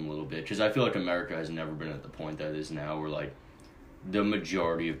system a little bit. Because I feel like America has never been at the point that it is now where, like, the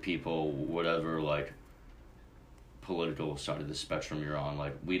majority of people, whatever, like, political side of the spectrum you're on,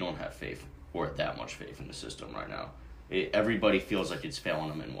 like, we don't have faith or that much faith in the system right now. Everybody feels like it's failing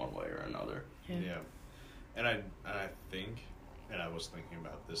them in one way or another. Yeah. And I think, and I was thinking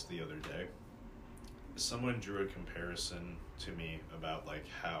about this the other day, someone drew a comparison to me about, like,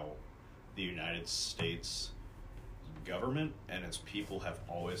 how the United States government and its people have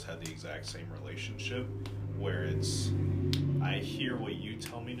always had the exact same relationship, where it's, I hear what you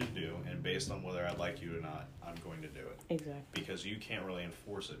tell me to do, and based on whether I like you or not, I'm going to do it. Exactly. Because you can't really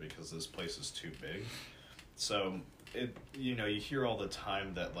enforce it because this place is too big. So, you hear all the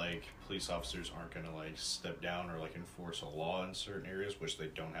time that, like, police officers aren't going to, like, step down or, like, enforce a law in certain areas, which they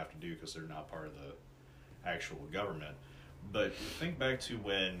don't have to do because they're not part of the actual government. But think back to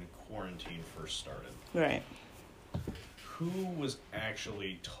when quarantine first started. Right. Who was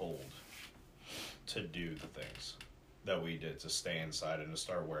actually told to do the things that we did, to stay inside and to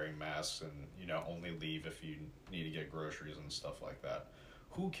start wearing masks and, only leave if you need to get groceries and stuff like that?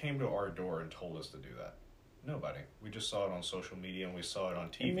 Who came to our door and told us to do that? Nobody. We just saw it on social media and we saw it on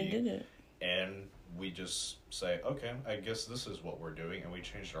TV. And we did it. And we just say, okay, I guess this is what we're doing. And we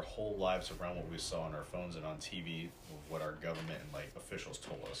changed our whole lives around what we saw on our phones and on TV, what our government and, like, officials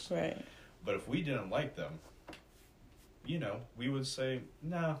told us. Right. But if we didn't like them, we would say,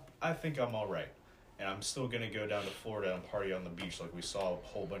 nah, I think I'm all right. And I'm still going to go down to Florida and party on the beach like we saw a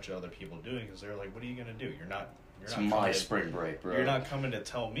whole bunch of other people doing, because they're like, what are you going to do? You're not my spring break, bro. You're not coming to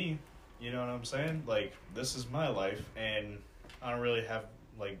tell me, you know what I'm saying? Like, this is my life, and I don't really have,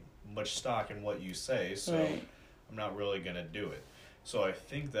 like, much stock in what you say, so right. I'm not really going to do it. So I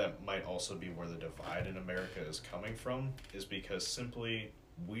think that might also be where the divide in America is coming from, is because simply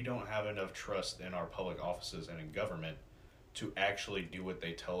we don't have enough trust in our public offices and in government to actually do what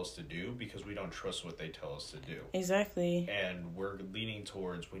they tell us to do, because we don't trust what they tell us to do. Exactly. And we're leaning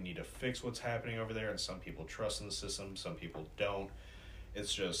towards, we need to fix what's happening over there, and some people trust in the system, some people don't.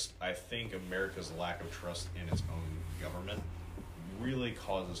 It's just, I think America's lack of trust in its own government really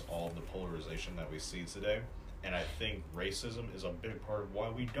causes all of the polarization that we see today. And I think racism is a big part of why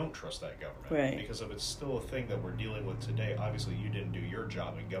we don't trust that government. Right. Because if it's still a thing that we're dealing with today, obviously you didn't do your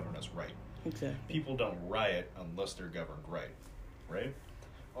job and govern us right. Exactly. People don't riot unless they're governed right?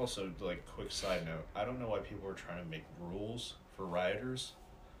 Also, like, quick side note, I don't know why people are trying to make rules for rioters.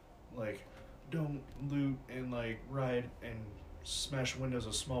 Like, don't loot and, like, riot and smash windows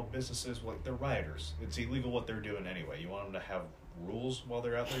of small businesses. Like, they're rioters. It's illegal what they're doing anyway. You want them to have rules while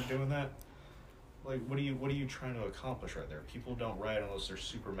they're out there doing that? Like, what are you trying to accomplish right there? People don't riot unless they're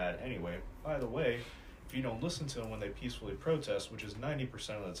super mad anyway. By the way, if you don't listen to them when they peacefully protest, which is 90%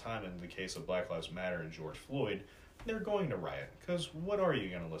 of the time in the case of Black Lives Matter and George Floyd, they're going to riot. Because what are you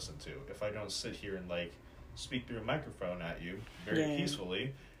going to listen to if I don't sit here and, like, speak through a microphone at you very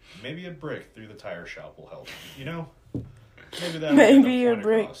peacefully? Maybe a brick through the tire shop will help, Maybe a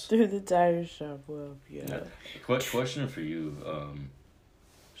brick through the tire shop will help you. Yeah. Question for you,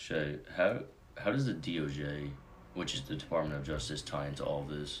 Shay. How does the DOJ, which is the Department of Justice, tie into all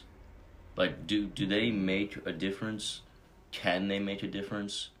this? Like, do they make a difference? Can they make a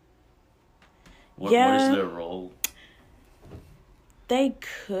difference? What is their role? They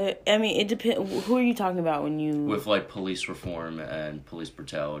could. I mean, it depends. Who are you talking about when you... With, like, police reform and police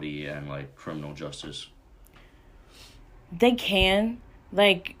brutality and, like, criminal justice. They can.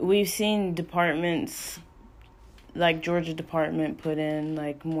 Like, we've seen departments, like Georgia Department put in,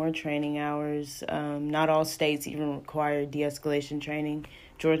 like, more training hours. Not all states even require de-escalation training.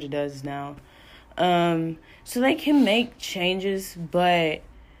 Georgia does now. So they can make changes, but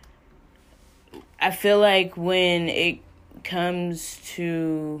I feel like when it comes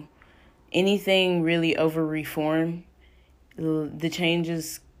to anything really over reform, the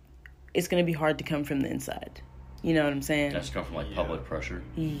changes, it's going to be hard to come from the inside. You know what I'm saying? That's come from, like, public pressure.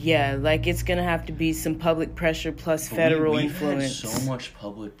 Yeah, like, it's going to have to be some public pressure plus federal influence. We've had so much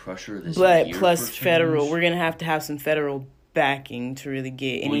public pressure this year. But plus federal. We're going to have some federal backing to really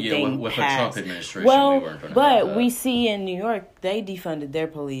get anything with passed. A Trump administration, we weren't going to have that. We see in New York, they defunded their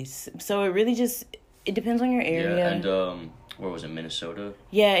police. So it really just, it depends on your area. Yeah, and where was it, Minnesota?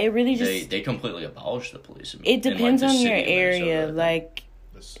 Yeah, it really just... They completely abolished the police. It depends on your area. Like,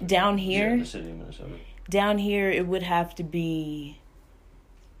 down here... Yeah, the city of Minnesota. Down here, it would have to be...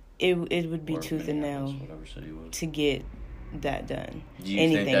 It would be tooth and nail to get that done. Do you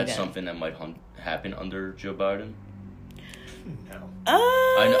think that's something that might happen under Joe Biden? No.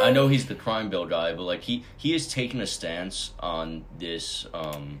 I know he's the crime bill guy, but like he has taken a stance on this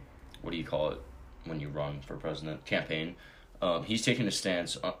what do you call it when you run for president? Campaign. He's taken a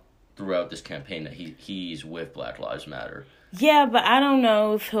stance throughout this campaign that he's with Black Lives Matter. Yeah, but I don't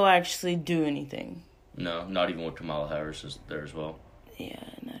know if he'll actually do anything. No, not even with Kamala Harris is there as well. Yeah,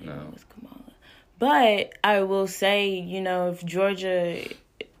 not even with Kamala. But I will say, if Georgia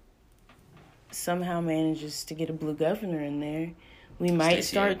somehow manages to get a blue governor in there, we might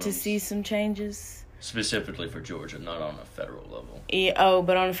start to see some changes. Specifically for Georgia, not on a federal level. Yeah,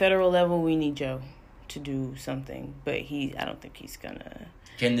 but on a federal level, we need Joe to do something. But I don't think he's gonna.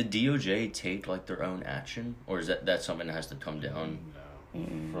 Can the DOJ take like their own action, or is that something that has to come down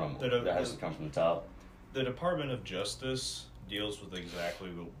that has to come from the top? The Department of Justice deals with exactly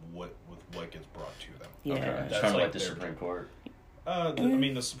what gets brought to them. Yeah, okay. That's kind of like the Supreme Court.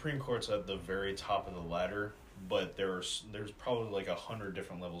 The Supreme Court's at the very top of the ladder, but there's probably like 100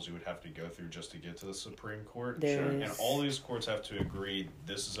 different levels you would have to go through just to get to the Supreme Court. And all these courts have to agree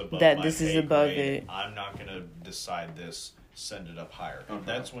this is above it. I'm not gonna decide this. Send it up higher. Okay.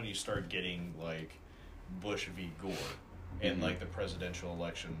 That's when you start getting like Bush v. Gore in like the presidential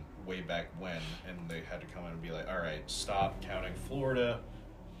election way back when, and they had to come in and be like, all right, stop counting Florida.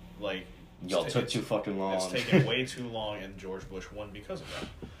 Like, y'all took too fucking long. It's taken way too long, and George Bush won because of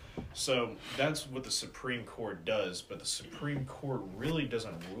that. So that's what the Supreme Court does, but the Supreme Court really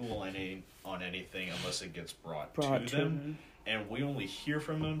doesn't rule on anything unless it gets brought to them. And we only hear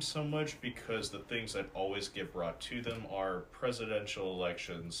from them so much because the things that always get brought to them are presidential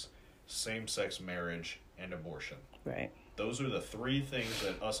elections, same-sex marriage, and abortion. Right. Those are the three things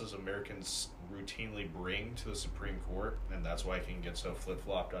that us as Americans routinely bring to the Supreme Court, and that's why it can get so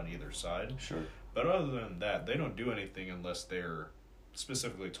flip-flopped on either side. Sure. But other than that, they don't do anything unless they're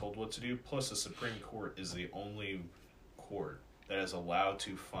specifically told what to do. Plus, the Supreme Court is the only court that is allowed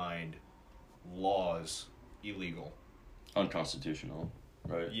to find laws illegal. Unconstitutional,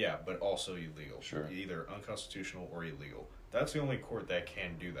 right? Yeah, but also illegal. Sure. Either unconstitutional or illegal. That's the only court that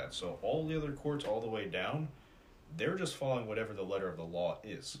can do that. So all the other courts all the way down, they're just following whatever the letter of the law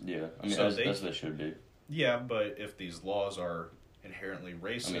is. Yeah, I mean, as they should be. Yeah, but if these laws are inherently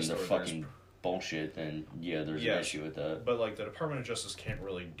racist... I mean, they're fucking bullshit, then yeah, there's an issue with that. But like the Department of Justice can't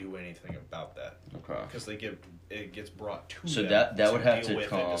really do anything about that. Okay. Because it gets brought to them. So that would have to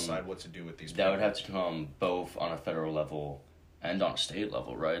come... and decide what to do with these people. That would have to come both on a federal level and on a state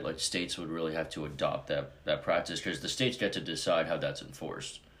level, right? Like, states would really have to adopt that practice, because the states get to decide how that's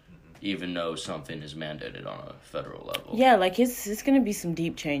enforced, even though something is mandated on a federal level. Yeah, like, it's going to be some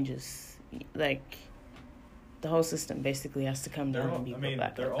deep changes. Like, the whole system basically has to come down and be put back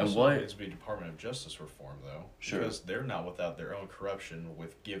up. There also needs to be Department of Justice reform, though. Sure. Because they're not without their own corruption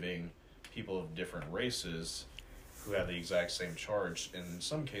with giving people of different races who have the exact same charge, and in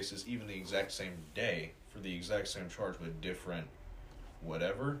some cases, even the exact same day, for the exact same charge with different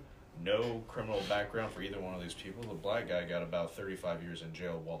whatever. No criminal background for either one of these people. The black guy got about 35 years in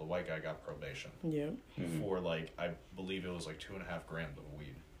jail while the white guy got probation. Yeah. For like, I believe it was like 2.5 grams of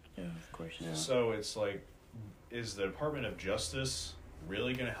weed. Yeah, of course. Yeah. So it's like, is the Department of Justice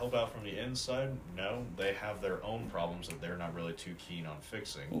really going to help out from the inside? No, they have their own problems that they're not really too keen on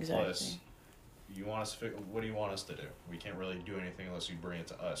fixing. Exactly. Plus, you want us to what do you want us to do? We can't really do anything unless you bring it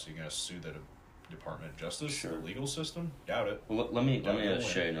to us. You're going to sue the Department of Justice, sure. The legal system? Doubt it. Well, let me ask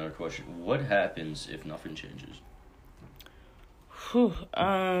Shay another question. What happens if nothing changes?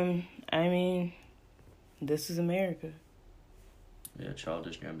 I mean, this is America. Yeah,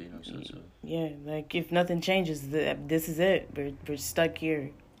 Childish Gambino said so. Yeah, like if nothing changes, this is it. We're stuck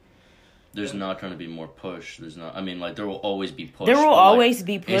here. There's not going to be more push. There's not. I mean, like there will always be push. There will always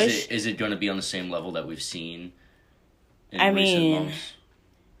be push. Is it going to be on the same level that we've seen? In recent months?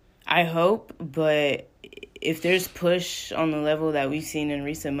 I hope, but if there's push on the level that we've seen in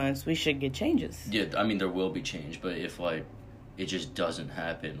recent months, we should get changes. Yeah, I mean there will be change, but if like it just doesn't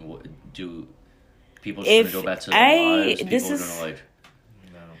happen, what do people just gonna go back to their lives? People are gonna like.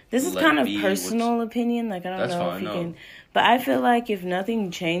 This is kind of personal opinion. Like I don't know if you can, but I feel like if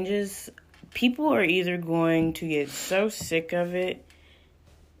nothing changes, people are either going to get so sick of it,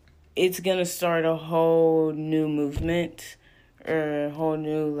 it's gonna start a whole new movement. Or a whole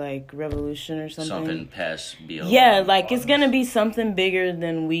new, like, revolution or something. Something past BLM. Yeah, like, it's going to be something bigger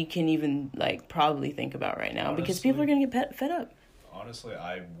than we can even, like, probably think about right now. Honestly, because people are going to get fed up. Honestly,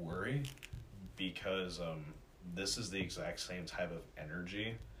 I worry because this is the exact same type of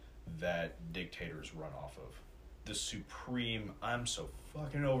energy that dictators run off of. The supreme, I'm so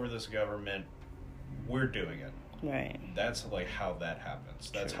fucking over this government, we're doing it. Right. That's, like, how that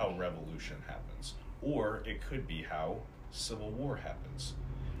happens. That's how revolution happens. Or it could be how civil war happens.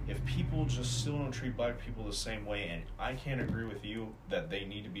 If people just still don't treat black people the same way, and I can't agree with you that they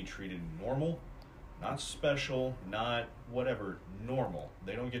need to be treated normal, not special, not whatever, normal.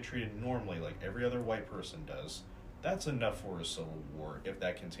 They don't get treated normally like every other white person does. That's enough for a civil war if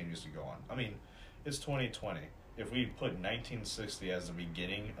that continues to go on. I mean, it's 2020. If we put 1960 as the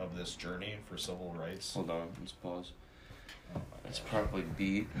beginning of this journey for civil rights... Hold on, let's pause. It's probably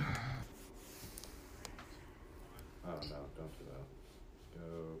beat. Oh, no, don't do that. Go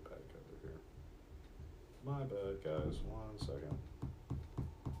back over here. My bad, guys. 1 second.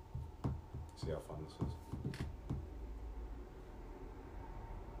 See how fun this is?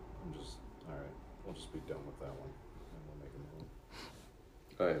 Alright. We'll just be done with that one. And we'll make a new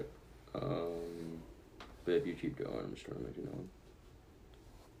one. Alright. Babe, you keep going. I'm just trying to make a new one.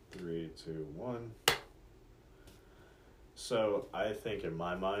 3, 2, 1. So, I think in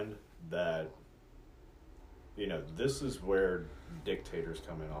my mind that this is where dictators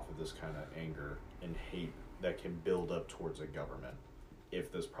come in off of this kind of anger and hate that can build up towards a government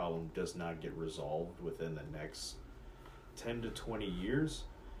if this problem does not get resolved within the next 10 to 20 years.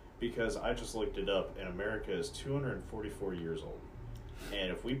 Because I just looked it up, and America is 244 years old.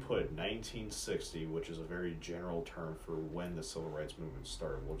 And if we put 1960, which is a very general term for when the civil rights movement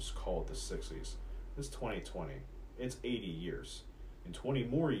started, we'll just call it the 60s. It's 2020. It's 80 years. In 20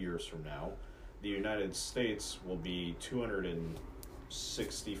 more years from now, the United States will be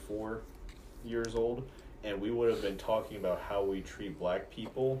 264 years old, and we would have been talking about how we treat black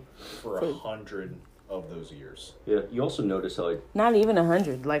people for 100 of those years. Yeah, you also notice how not even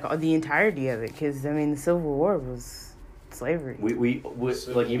 100, like the entirety of it, because I mean the Civil War was slavery. We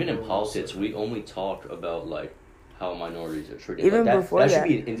like even in politics, we only talk about like how minorities are treated. Even like, before that should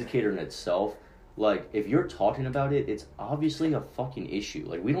be an indicator in itself. Like if you're talking about it, it's obviously a fucking issue.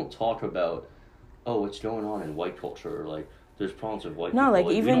 Like we don't talk about what's going on in white culture, or like there's problems with white people. No, like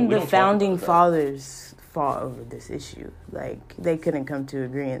even the founding fathers fought over this issue. Like they couldn't come to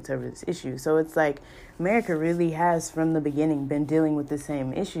agreement over this issue. So it's like America really has from the beginning been dealing with the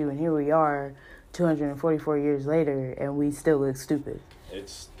same issue, and here we are 244 years later and we still look stupid.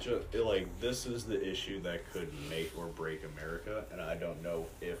 It's just like this is the issue that could make or break America, and I don't know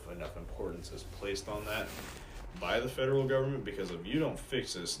if enough importance is placed on that by the federal government, because if you don't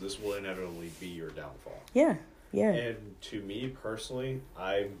fix this will inevitably be your downfall. Yeah. And to me personally,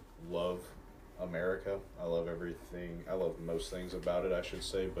 I love America. I love everything. I love most things about it, I should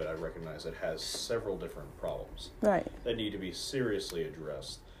say, but I recognize it has several different problems that need to be seriously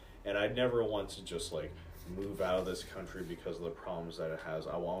addressed. And I never want to just like move out of this country because of the problems that it has.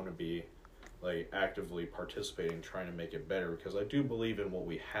 I want to be like actively participating, trying to make it better, because I do believe in what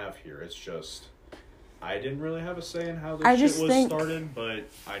we have here. It's just I didn't really have a say in how this shit was started, but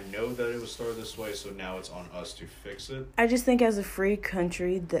I know that it was started this way, so now it's on us to fix it. I just think as a free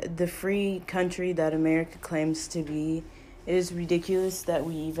country, the free country that America claims to be, it is ridiculous that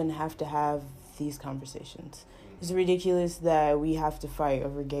we even have to have these conversations. It's ridiculous that we have to fight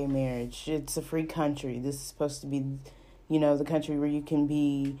over gay marriage. It's a free country. This is supposed to be, the country where you can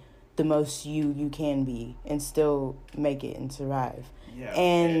be the most you can be and still make it and survive. Yeah,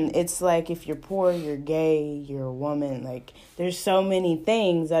 and it's like if you're poor, you're gay, you're a woman. Like there's so many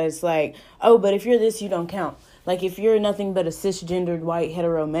things that it's like, but if you're this, you don't count. Like if you're nothing but a cisgendered white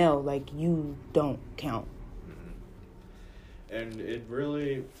hetero male, like you don't count. And it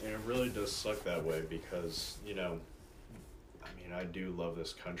really does suck that way because, I do love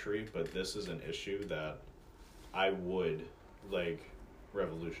this country, but this is an issue that I would like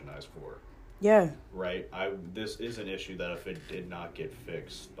revolutionize for. Yeah. Right? This is an issue that if it did not get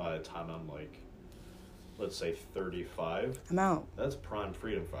fixed by the time I'm like, let's say 35, I'm out. That's prime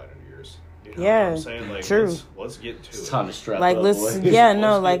freedom fighter years. You know Yeah, what I'm saying? Like, true. Let's get to It's it. time to strap Like, up.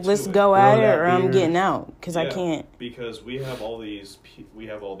 let's go at it, or I'm getting out because I can't. Because we have all these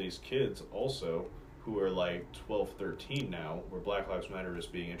kids also who are like 12, 13 now, where Black Lives Matter is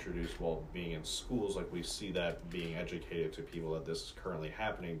being introduced while being in schools. Like, we see that being educated to people that this is currently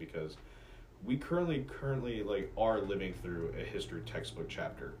happening, because we currently like are living through a history textbook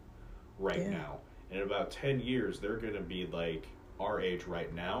chapter right now. In about 10 years, they're going to be like our age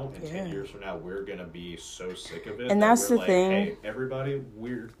right now, and 10 years from now, we're going to be so sick of it. And that's the thing. Hey, everybody,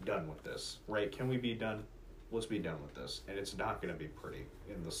 we're done with this, right? Can we be done? Let's be done with this. And it's not going to be pretty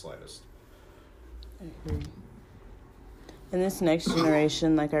in the slightest. I agree. And this next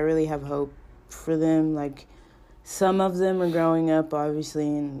generation, like, I really have hope for them. Like, some of them are growing up, obviously,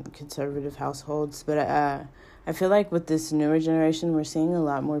 in conservative households, but I feel like with this newer generation, we're seeing a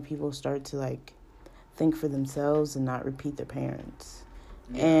lot more people start to, like, think for themselves and not repeat their parents.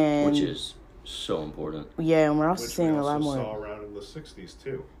 Yeah. And which is so important. Yeah, and we're also seeing a lot more. Saw around in the 60s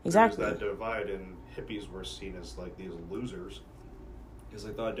too. Exactly. There's that divide, and hippies were seen as like these losers because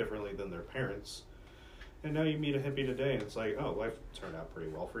they thought differently than their parents. And now you meet a hippie today, and it's like, oh, life turned out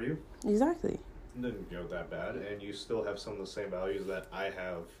pretty well for you. Exactly. It didn't go that bad, and you still have some of the same values that I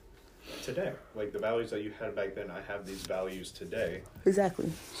have today. Like the values that you had back then, I have these values today.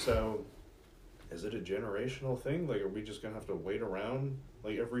 Exactly. So, is it a generational thing? Like, are we just going to have to wait around,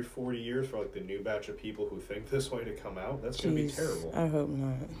 like, every 40 years for, like, the new batch of people who think this way to come out? That's going to be terrible. I hope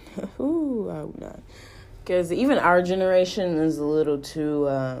not. Ooh, I hope not. Because even our generation is a little too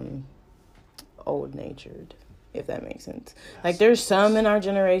old-natured, if that makes sense. Yes. Like, there's some in our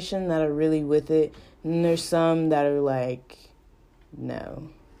generation that are really with it, and there's some that are like, no,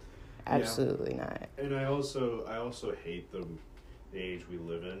 absolutely not. And I also hate the age we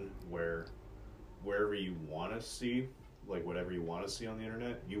live in where wherever you want to see, like whatever you want to see on the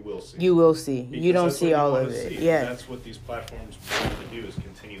internet, you will see. You will see. Because you don't see all of it. Yeah. That's what these platforms want to do, is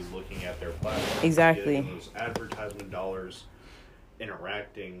continue looking at their platform. Exactly. Getting those advertisement dollars,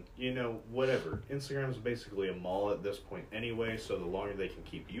 interacting, whatever. Instagram is basically a mall at this point anyway, so the longer they can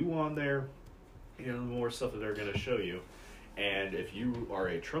keep you on there, the more stuff that they're going to show you. And if you are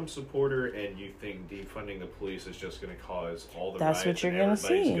a Trump supporter and you think defunding the police is just going to cause all the riots what you're and gonna see.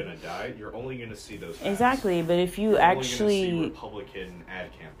 everybody's going to die, you're only going to see those ads. Exactly, but if you you're actually only going to see Republican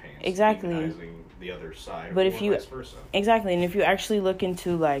ad campaigns exactly the other side, but or if you vice versa. Exactly, and if you actually look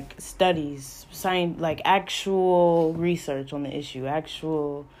into like studies, like actual research on the issue,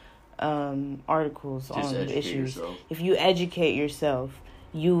 actual articles just on the issues, if you educate yourself,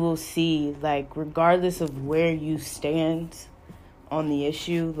 you will see, like, regardless of where you stand on the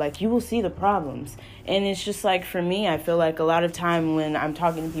issue, like, you will see the problems. And it's just like, for me, I feel like a lot of time when I'm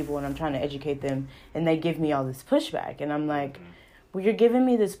talking to people and I'm trying to educate them and they give me all this pushback, and I'm like, well, you're giving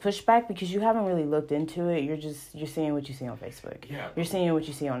me this pushback because you haven't really looked into it. You're seeing what you see on Facebook. Yeah. You're seeing what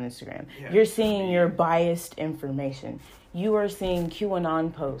you see on Instagram. Yeah, you're seeing your biased information. You are seeing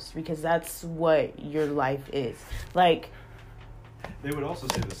QAnon posts because that's what your life is. Like, they would also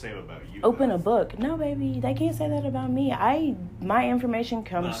say the same about you. Open a book. No, baby, they can't say that about me. My information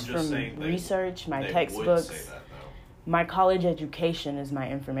comes from research, my textbooks. Would say that, my college education is my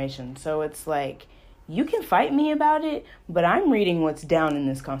information. So it's like, you can fight me about it, but I'm reading what's down in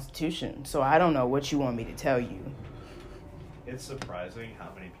this Constitution. So I don't know what you want me to tell you. It's surprising how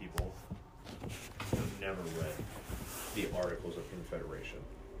many people have never read the Articles of Confederation.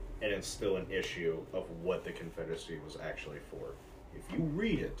 And it's still an issue of what the Confederacy was actually for. If you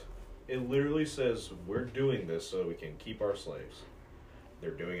read it, it literally says, we're doing this so we can keep our slaves.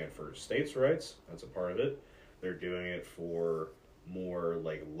 They're doing it for states' rights. That's a part of it. They're doing it for more,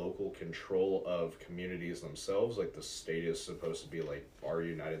 like, local control of communities themselves. Like, the state is supposed to be, like, our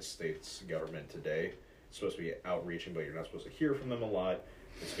United States government today. It's supposed to be outreaching, but you're not supposed to hear from them a lot.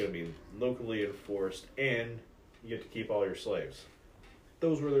 It's going to be locally enforced, and you get to keep all your slaves.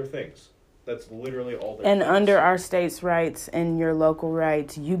 Those were their things. That's literally all their And things. under our state's rights and your local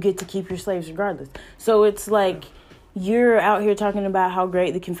rights, you get to keep your slaves regardless. So it's like, you're out here talking about how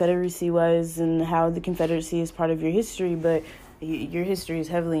great the Confederacy was and how the Confederacy is part of your history, but your history is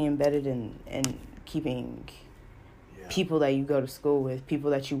heavily embedded in keeping people that you go to school with, people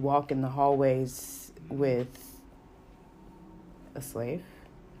that you walk in the hallways with, a slave,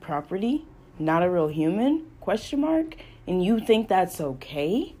 property, not a real human, ? And you think that's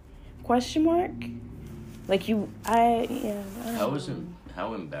okay? ? Like, I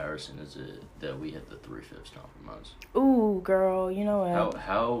how embarrassing is it that we hit the 3/5 compromise? Ooh, girl, you know what?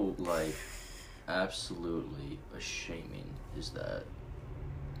 How like absolutely ashaming is that?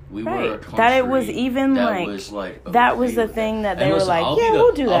 We were a country that it was even that like was like that was okay the with thing that And they listen, were like, I'll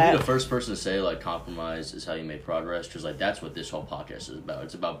we'll do that. I'll be the first person to say like compromise is how you make progress, because like that's what this whole podcast is about.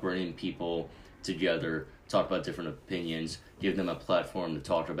 It's about bringing people together, talk about different opinions, give them a platform to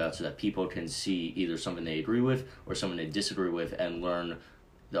talk about so that people can see either something they agree with or something they disagree with and learn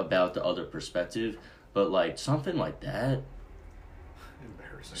about the other perspective. But like something like that,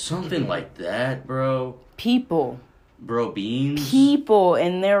 bro. People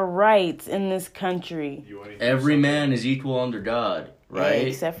and their rights in this country. Every man is equal under God, right?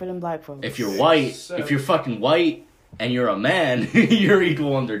 Except for them black folks. If you're white, if you're fucking white and you're a man, you're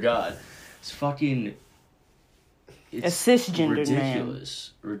equal under God. It's fucking... It's a cisgendered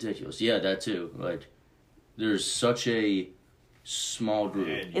ridiculous. Yeah, that too. Like, there's such a small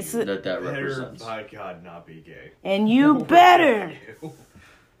group that represents. By God, not be gay. And you better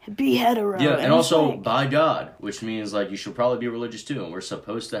be hetero. Yeah, and also like, by God, which means like you should probably be religious too, and we're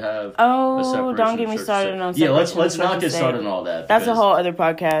supposed to have. Oh, don't get me started on. Yeah, let's not get started on all that. That's a whole other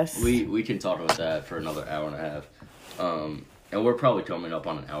podcast. We can talk about that for another hour and a half, and we're probably coming up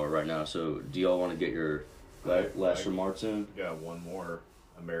on an hour right now. So, do y'all want to get your last remarks in? Got one more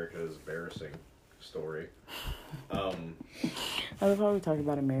America's embarrassing story. I love how we talk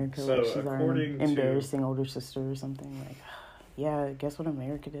about America like she's our embarrassing older sister or something. Like, yeah, guess what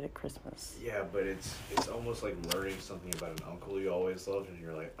America did at Christmas? Yeah, but it's almost like learning something about an uncle you always loved, and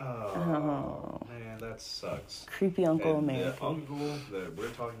you're like, oh. Man, that sucks. Creepy Uncle and America. The uncle that we're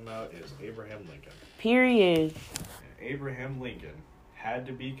talking about is Abraham Lincoln. Period. And Abraham Lincoln had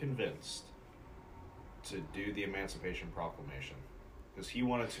to be convinced to do the Emancipation Proclamation, because he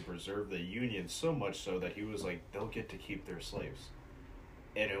wanted to preserve the Union so much so that he was like, they'll get to keep their slaves.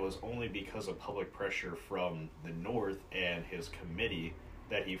 And it was only because of public pressure from the North and his committee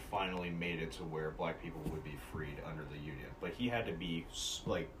that he finally made it to where black people would be freed under the Union. But he had to be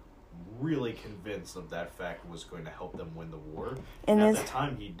like really convinced of that fact was going to help them win the war. And at the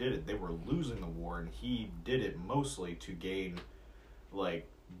time he did it, they were losing the war, and he did it mostly to gain like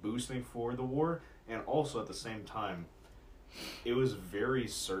boosting for the war. And also at the same time, it was very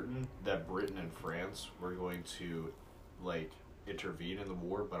certain that Britain and France were going to like intervene in the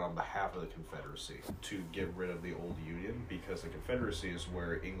war, but on behalf of the Confederacy, to get rid of the old Union, because the Confederacy is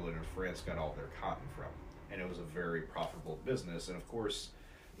where England and France got all their cotton from, and it was a very profitable business. And of course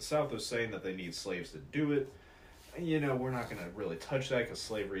the South was saying that they need slaves to do it. You know, we're not going to really touch that because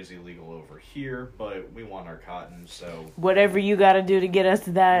slavery is illegal over here, but we want our cotton, so... Whatever you got to do to get us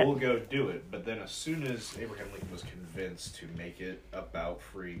that. We'll go do it. But then as soon as Abraham Lincoln was convinced to make it about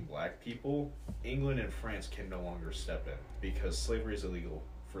freeing black people, England and France can no longer step in because slavery is illegal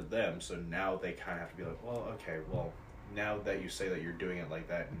for them, so now they kind of have to be like, well, okay, well, now that you say that you're doing it like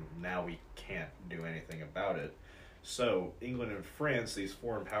that, now we can't do anything about it. So, England and France, these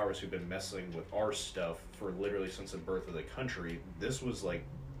foreign powers who've been messing with our stuff for literally since the birth of the country, this was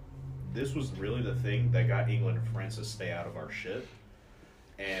really the thing that got England and France to stay out of our shit.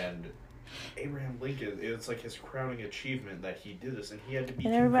 And Abraham Lincoln, it's like his crowning achievement that he did this, and he had to be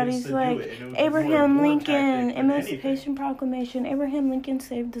convinced to do it. And Abraham Lincoln, Emancipation Proclamation, Abraham Lincoln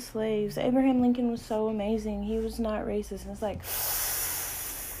saved the slaves. Abraham Lincoln was so amazing. He was not racist. And it's like...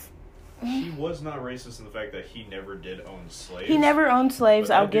 He was not racist in the fact that he never did own slaves. He never owned slaves,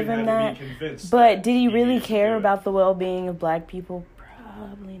 I'll give him that. But did he really care about the well-being of black people?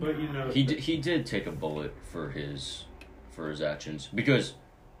 Probably not. But you know, he did take a bullet for his actions, because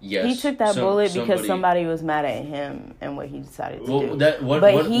yes, he took that bullet because somebody was mad at him and what he decided to do. What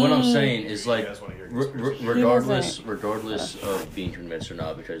I'm saying is like regardless of being convinced or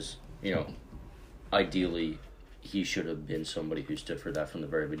not, because you know, ideally he should have been somebody who stood for that from the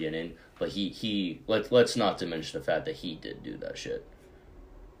very beginning. But let's not diminish the fact that he did do that shit.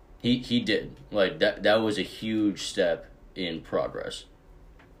 He did. Like that was a huge step in progress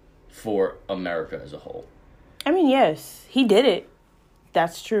for America as a whole. I mean, yes, he did it.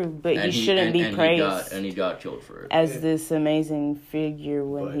 That's true, but he shouldn't be praised. He got killed for it as this amazing figure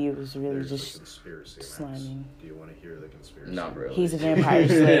when he was really just slamming. Do you want to hear the conspiracy? Not really. He's a vampire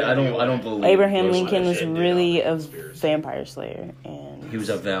slayer. I don't believe Abraham Lincoln was really a vampire slayer, and he was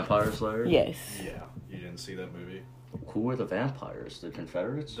a vampire slayer. Yes. Yeah, you didn't see that movie. Who were the vampires? The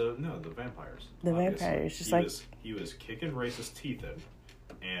Confederates? The vampires. The vampires, just he was kicking racist teeth in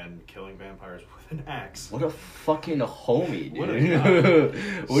and killing vampires with an axe. What a fucking homie,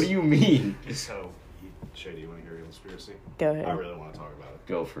 dude. What do you mean? So, Shady, you want to hear a conspiracy? Go ahead. I really want to talk about it.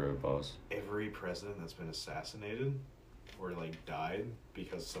 Go for it, boss. Every president that's been assassinated, or like died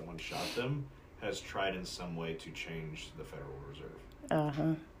because someone shot them has tried in some way to change the Federal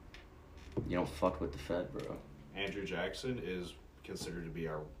Reserve. You don't fuck with the Fed, bro. Andrew Jackson is considered to be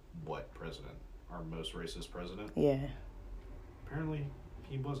our what president? Our most racist president? Yeah. Apparently,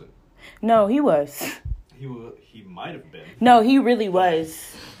 he wasn't. No, he was. He might have been. No, he really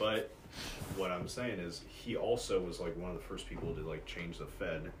was. But what I'm saying is he also was like one of the first people to like change the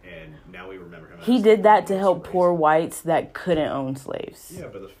Fed, and now we remember him. He did that to help poor whites that couldn't own slaves. Yeah,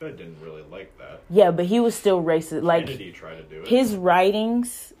 but the Fed didn't really like that. Yeah, but he was still racist. Like Kennedy tried to do it. His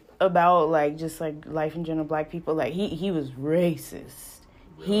writings about like just like life in general, black people, like he was racist.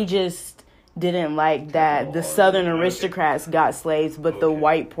 Really? He just didn't like that the Southern aristocrats got slaves, but the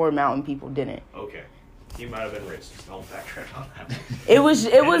white poor mountain people didn't. Okay. He might have been racist. I'll backtrack on that. It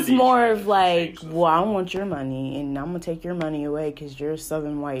was more of like, well, I want your money, and I'm gonna take your money away because you're a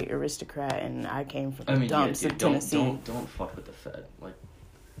Southern white aristocrat, and I came from the dumps of Tennessee. Don't fuck with the Fed. Like,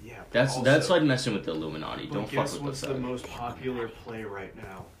 yeah, that's like messing with the Illuminati. Don't fuck with the Fed. Guess what's the most popular play right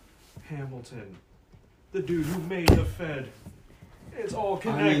now? Hamilton, the dude who made the Fed. It's all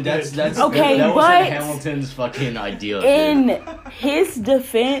connected. I mean, that's okay, that but wasn't Hamilton's fucking idea. In his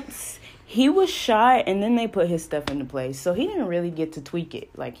defense, he was shot, and then they put his stuff into place, so he didn't really get to tweak it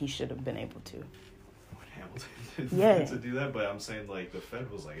like he should have been able to. What Hamilton did to do that, but I'm saying like the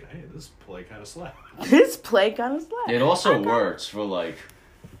Fed was like, hey, this play kind of slapped. This play kind of slapped. It also works for like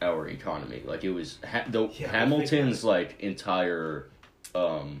our economy. Like it was Hamilton's like entire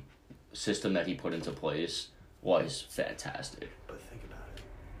system that he put into place was fantastic. But think about it.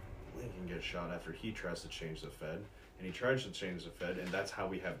 Lincoln gets shot after he tries to change the Fed, and he tries to change the Fed, and that's how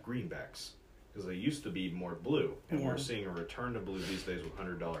we have greenbacks. Because they used to be more blue, and we're seeing a return to blue these days with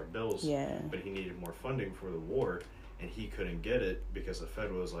 $100 bills. Yeah. But he needed more funding for the war, and he couldn't get it because the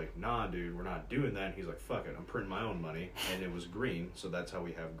Fed was like, nah, dude, we're not doing that. And he's like, fuck it, I'm printing my own money. And it was green, so that's how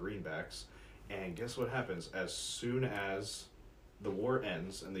we have greenbacks. And guess what happens? As soon as the war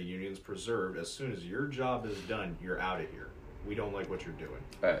ends and the union's preserved, as soon as your job is done, you're out of here. We don't like what you're doing.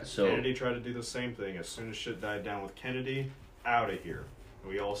 All right, so Kennedy tried to do the same thing. As soon as shit died down with Kennedy, out of here.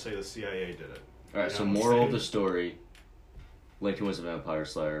 We all say the CIA did it. All right, so moral of the story, Lincoln was a vampire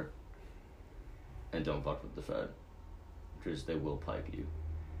slayer, and don't fuck with the Fed, because they will pipe you.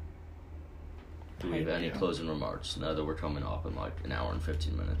 Do we have any closing remarks now that we're coming up in like an hour and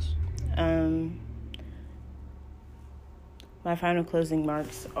 15 minutes? My final closing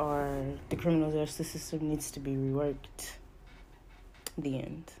marks are the criminal justice system needs to be reworked. The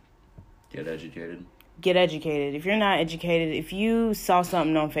end. Get educated. Get educated. If you're not educated, if you saw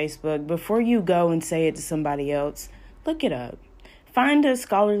something on Facebook, before you go and say it to somebody else, look it up. Find a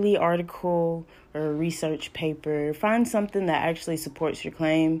scholarly article or a research paper. Find something that actually supports your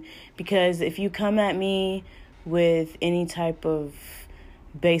claim. Because if you come at me with any type of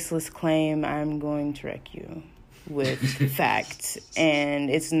baseless claim, I'm going to wreck you with facts. And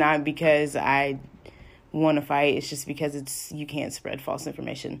it's not because I want to fight. It's just because you can't spread false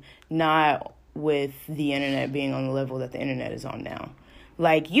information. Not with the internet being on the level that the internet is on now.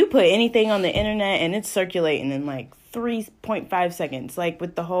 Like, you put anything on the internet and it's circulating in like 3.5 seconds. Like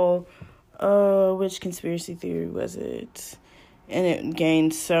with the whole, which conspiracy theory was it? And it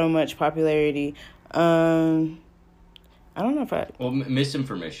gained so much popularity. I don't know if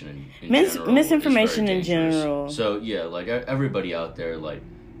misinformation in general. Misinformation in general. So yeah, like everybody out there, like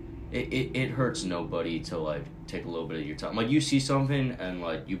it hurts nobody to like take a little bit of your time. Like you see something and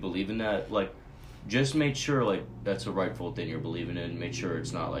like you believe in that, like just make sure like that's a rightful thing you're believing in. Make sure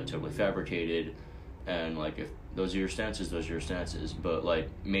it's not like totally fabricated, and like if those are your stances, those are your stances. But like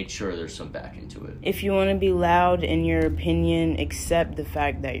make sure there's some backing to it. If you want to be loud in your opinion, accept the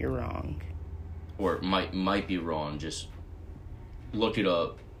fact that you're wrong. Or might be wrong. Just look it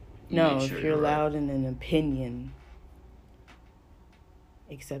up. No, if you're loud in an opinion,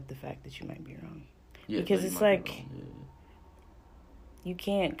 accept the fact that you might be wrong. Yeah, because it's like, you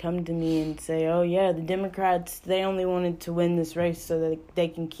can't come to me and say, oh yeah, the Democrats, they only wanted to win this race so that they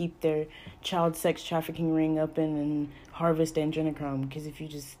can keep their child sex trafficking ring open and harvest adrenochrome. Because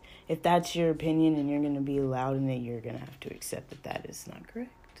if that's your opinion and you're going to be loud in it, you're going to have to accept that is not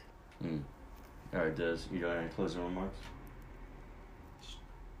correct. All right, Des, you got any closing remarks?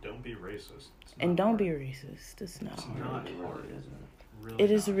 Don't be racist. And don't be racist. It's not hard. Not hard, isn't it? Really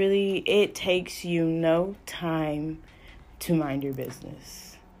it is not. It takes you no time to mind your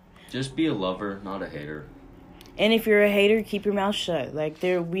business. Just be a lover, not a hater. And if you're a hater, keep your mouth shut. Like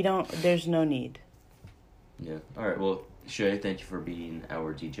there's no need. Yeah. All right. Well, Shay, thank you for being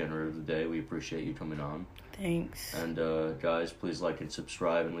our degenerate of the day. We appreciate you coming on. Thanks. And guys, please like and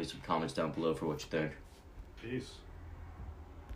subscribe and leave some comments down below for what you think. Peace.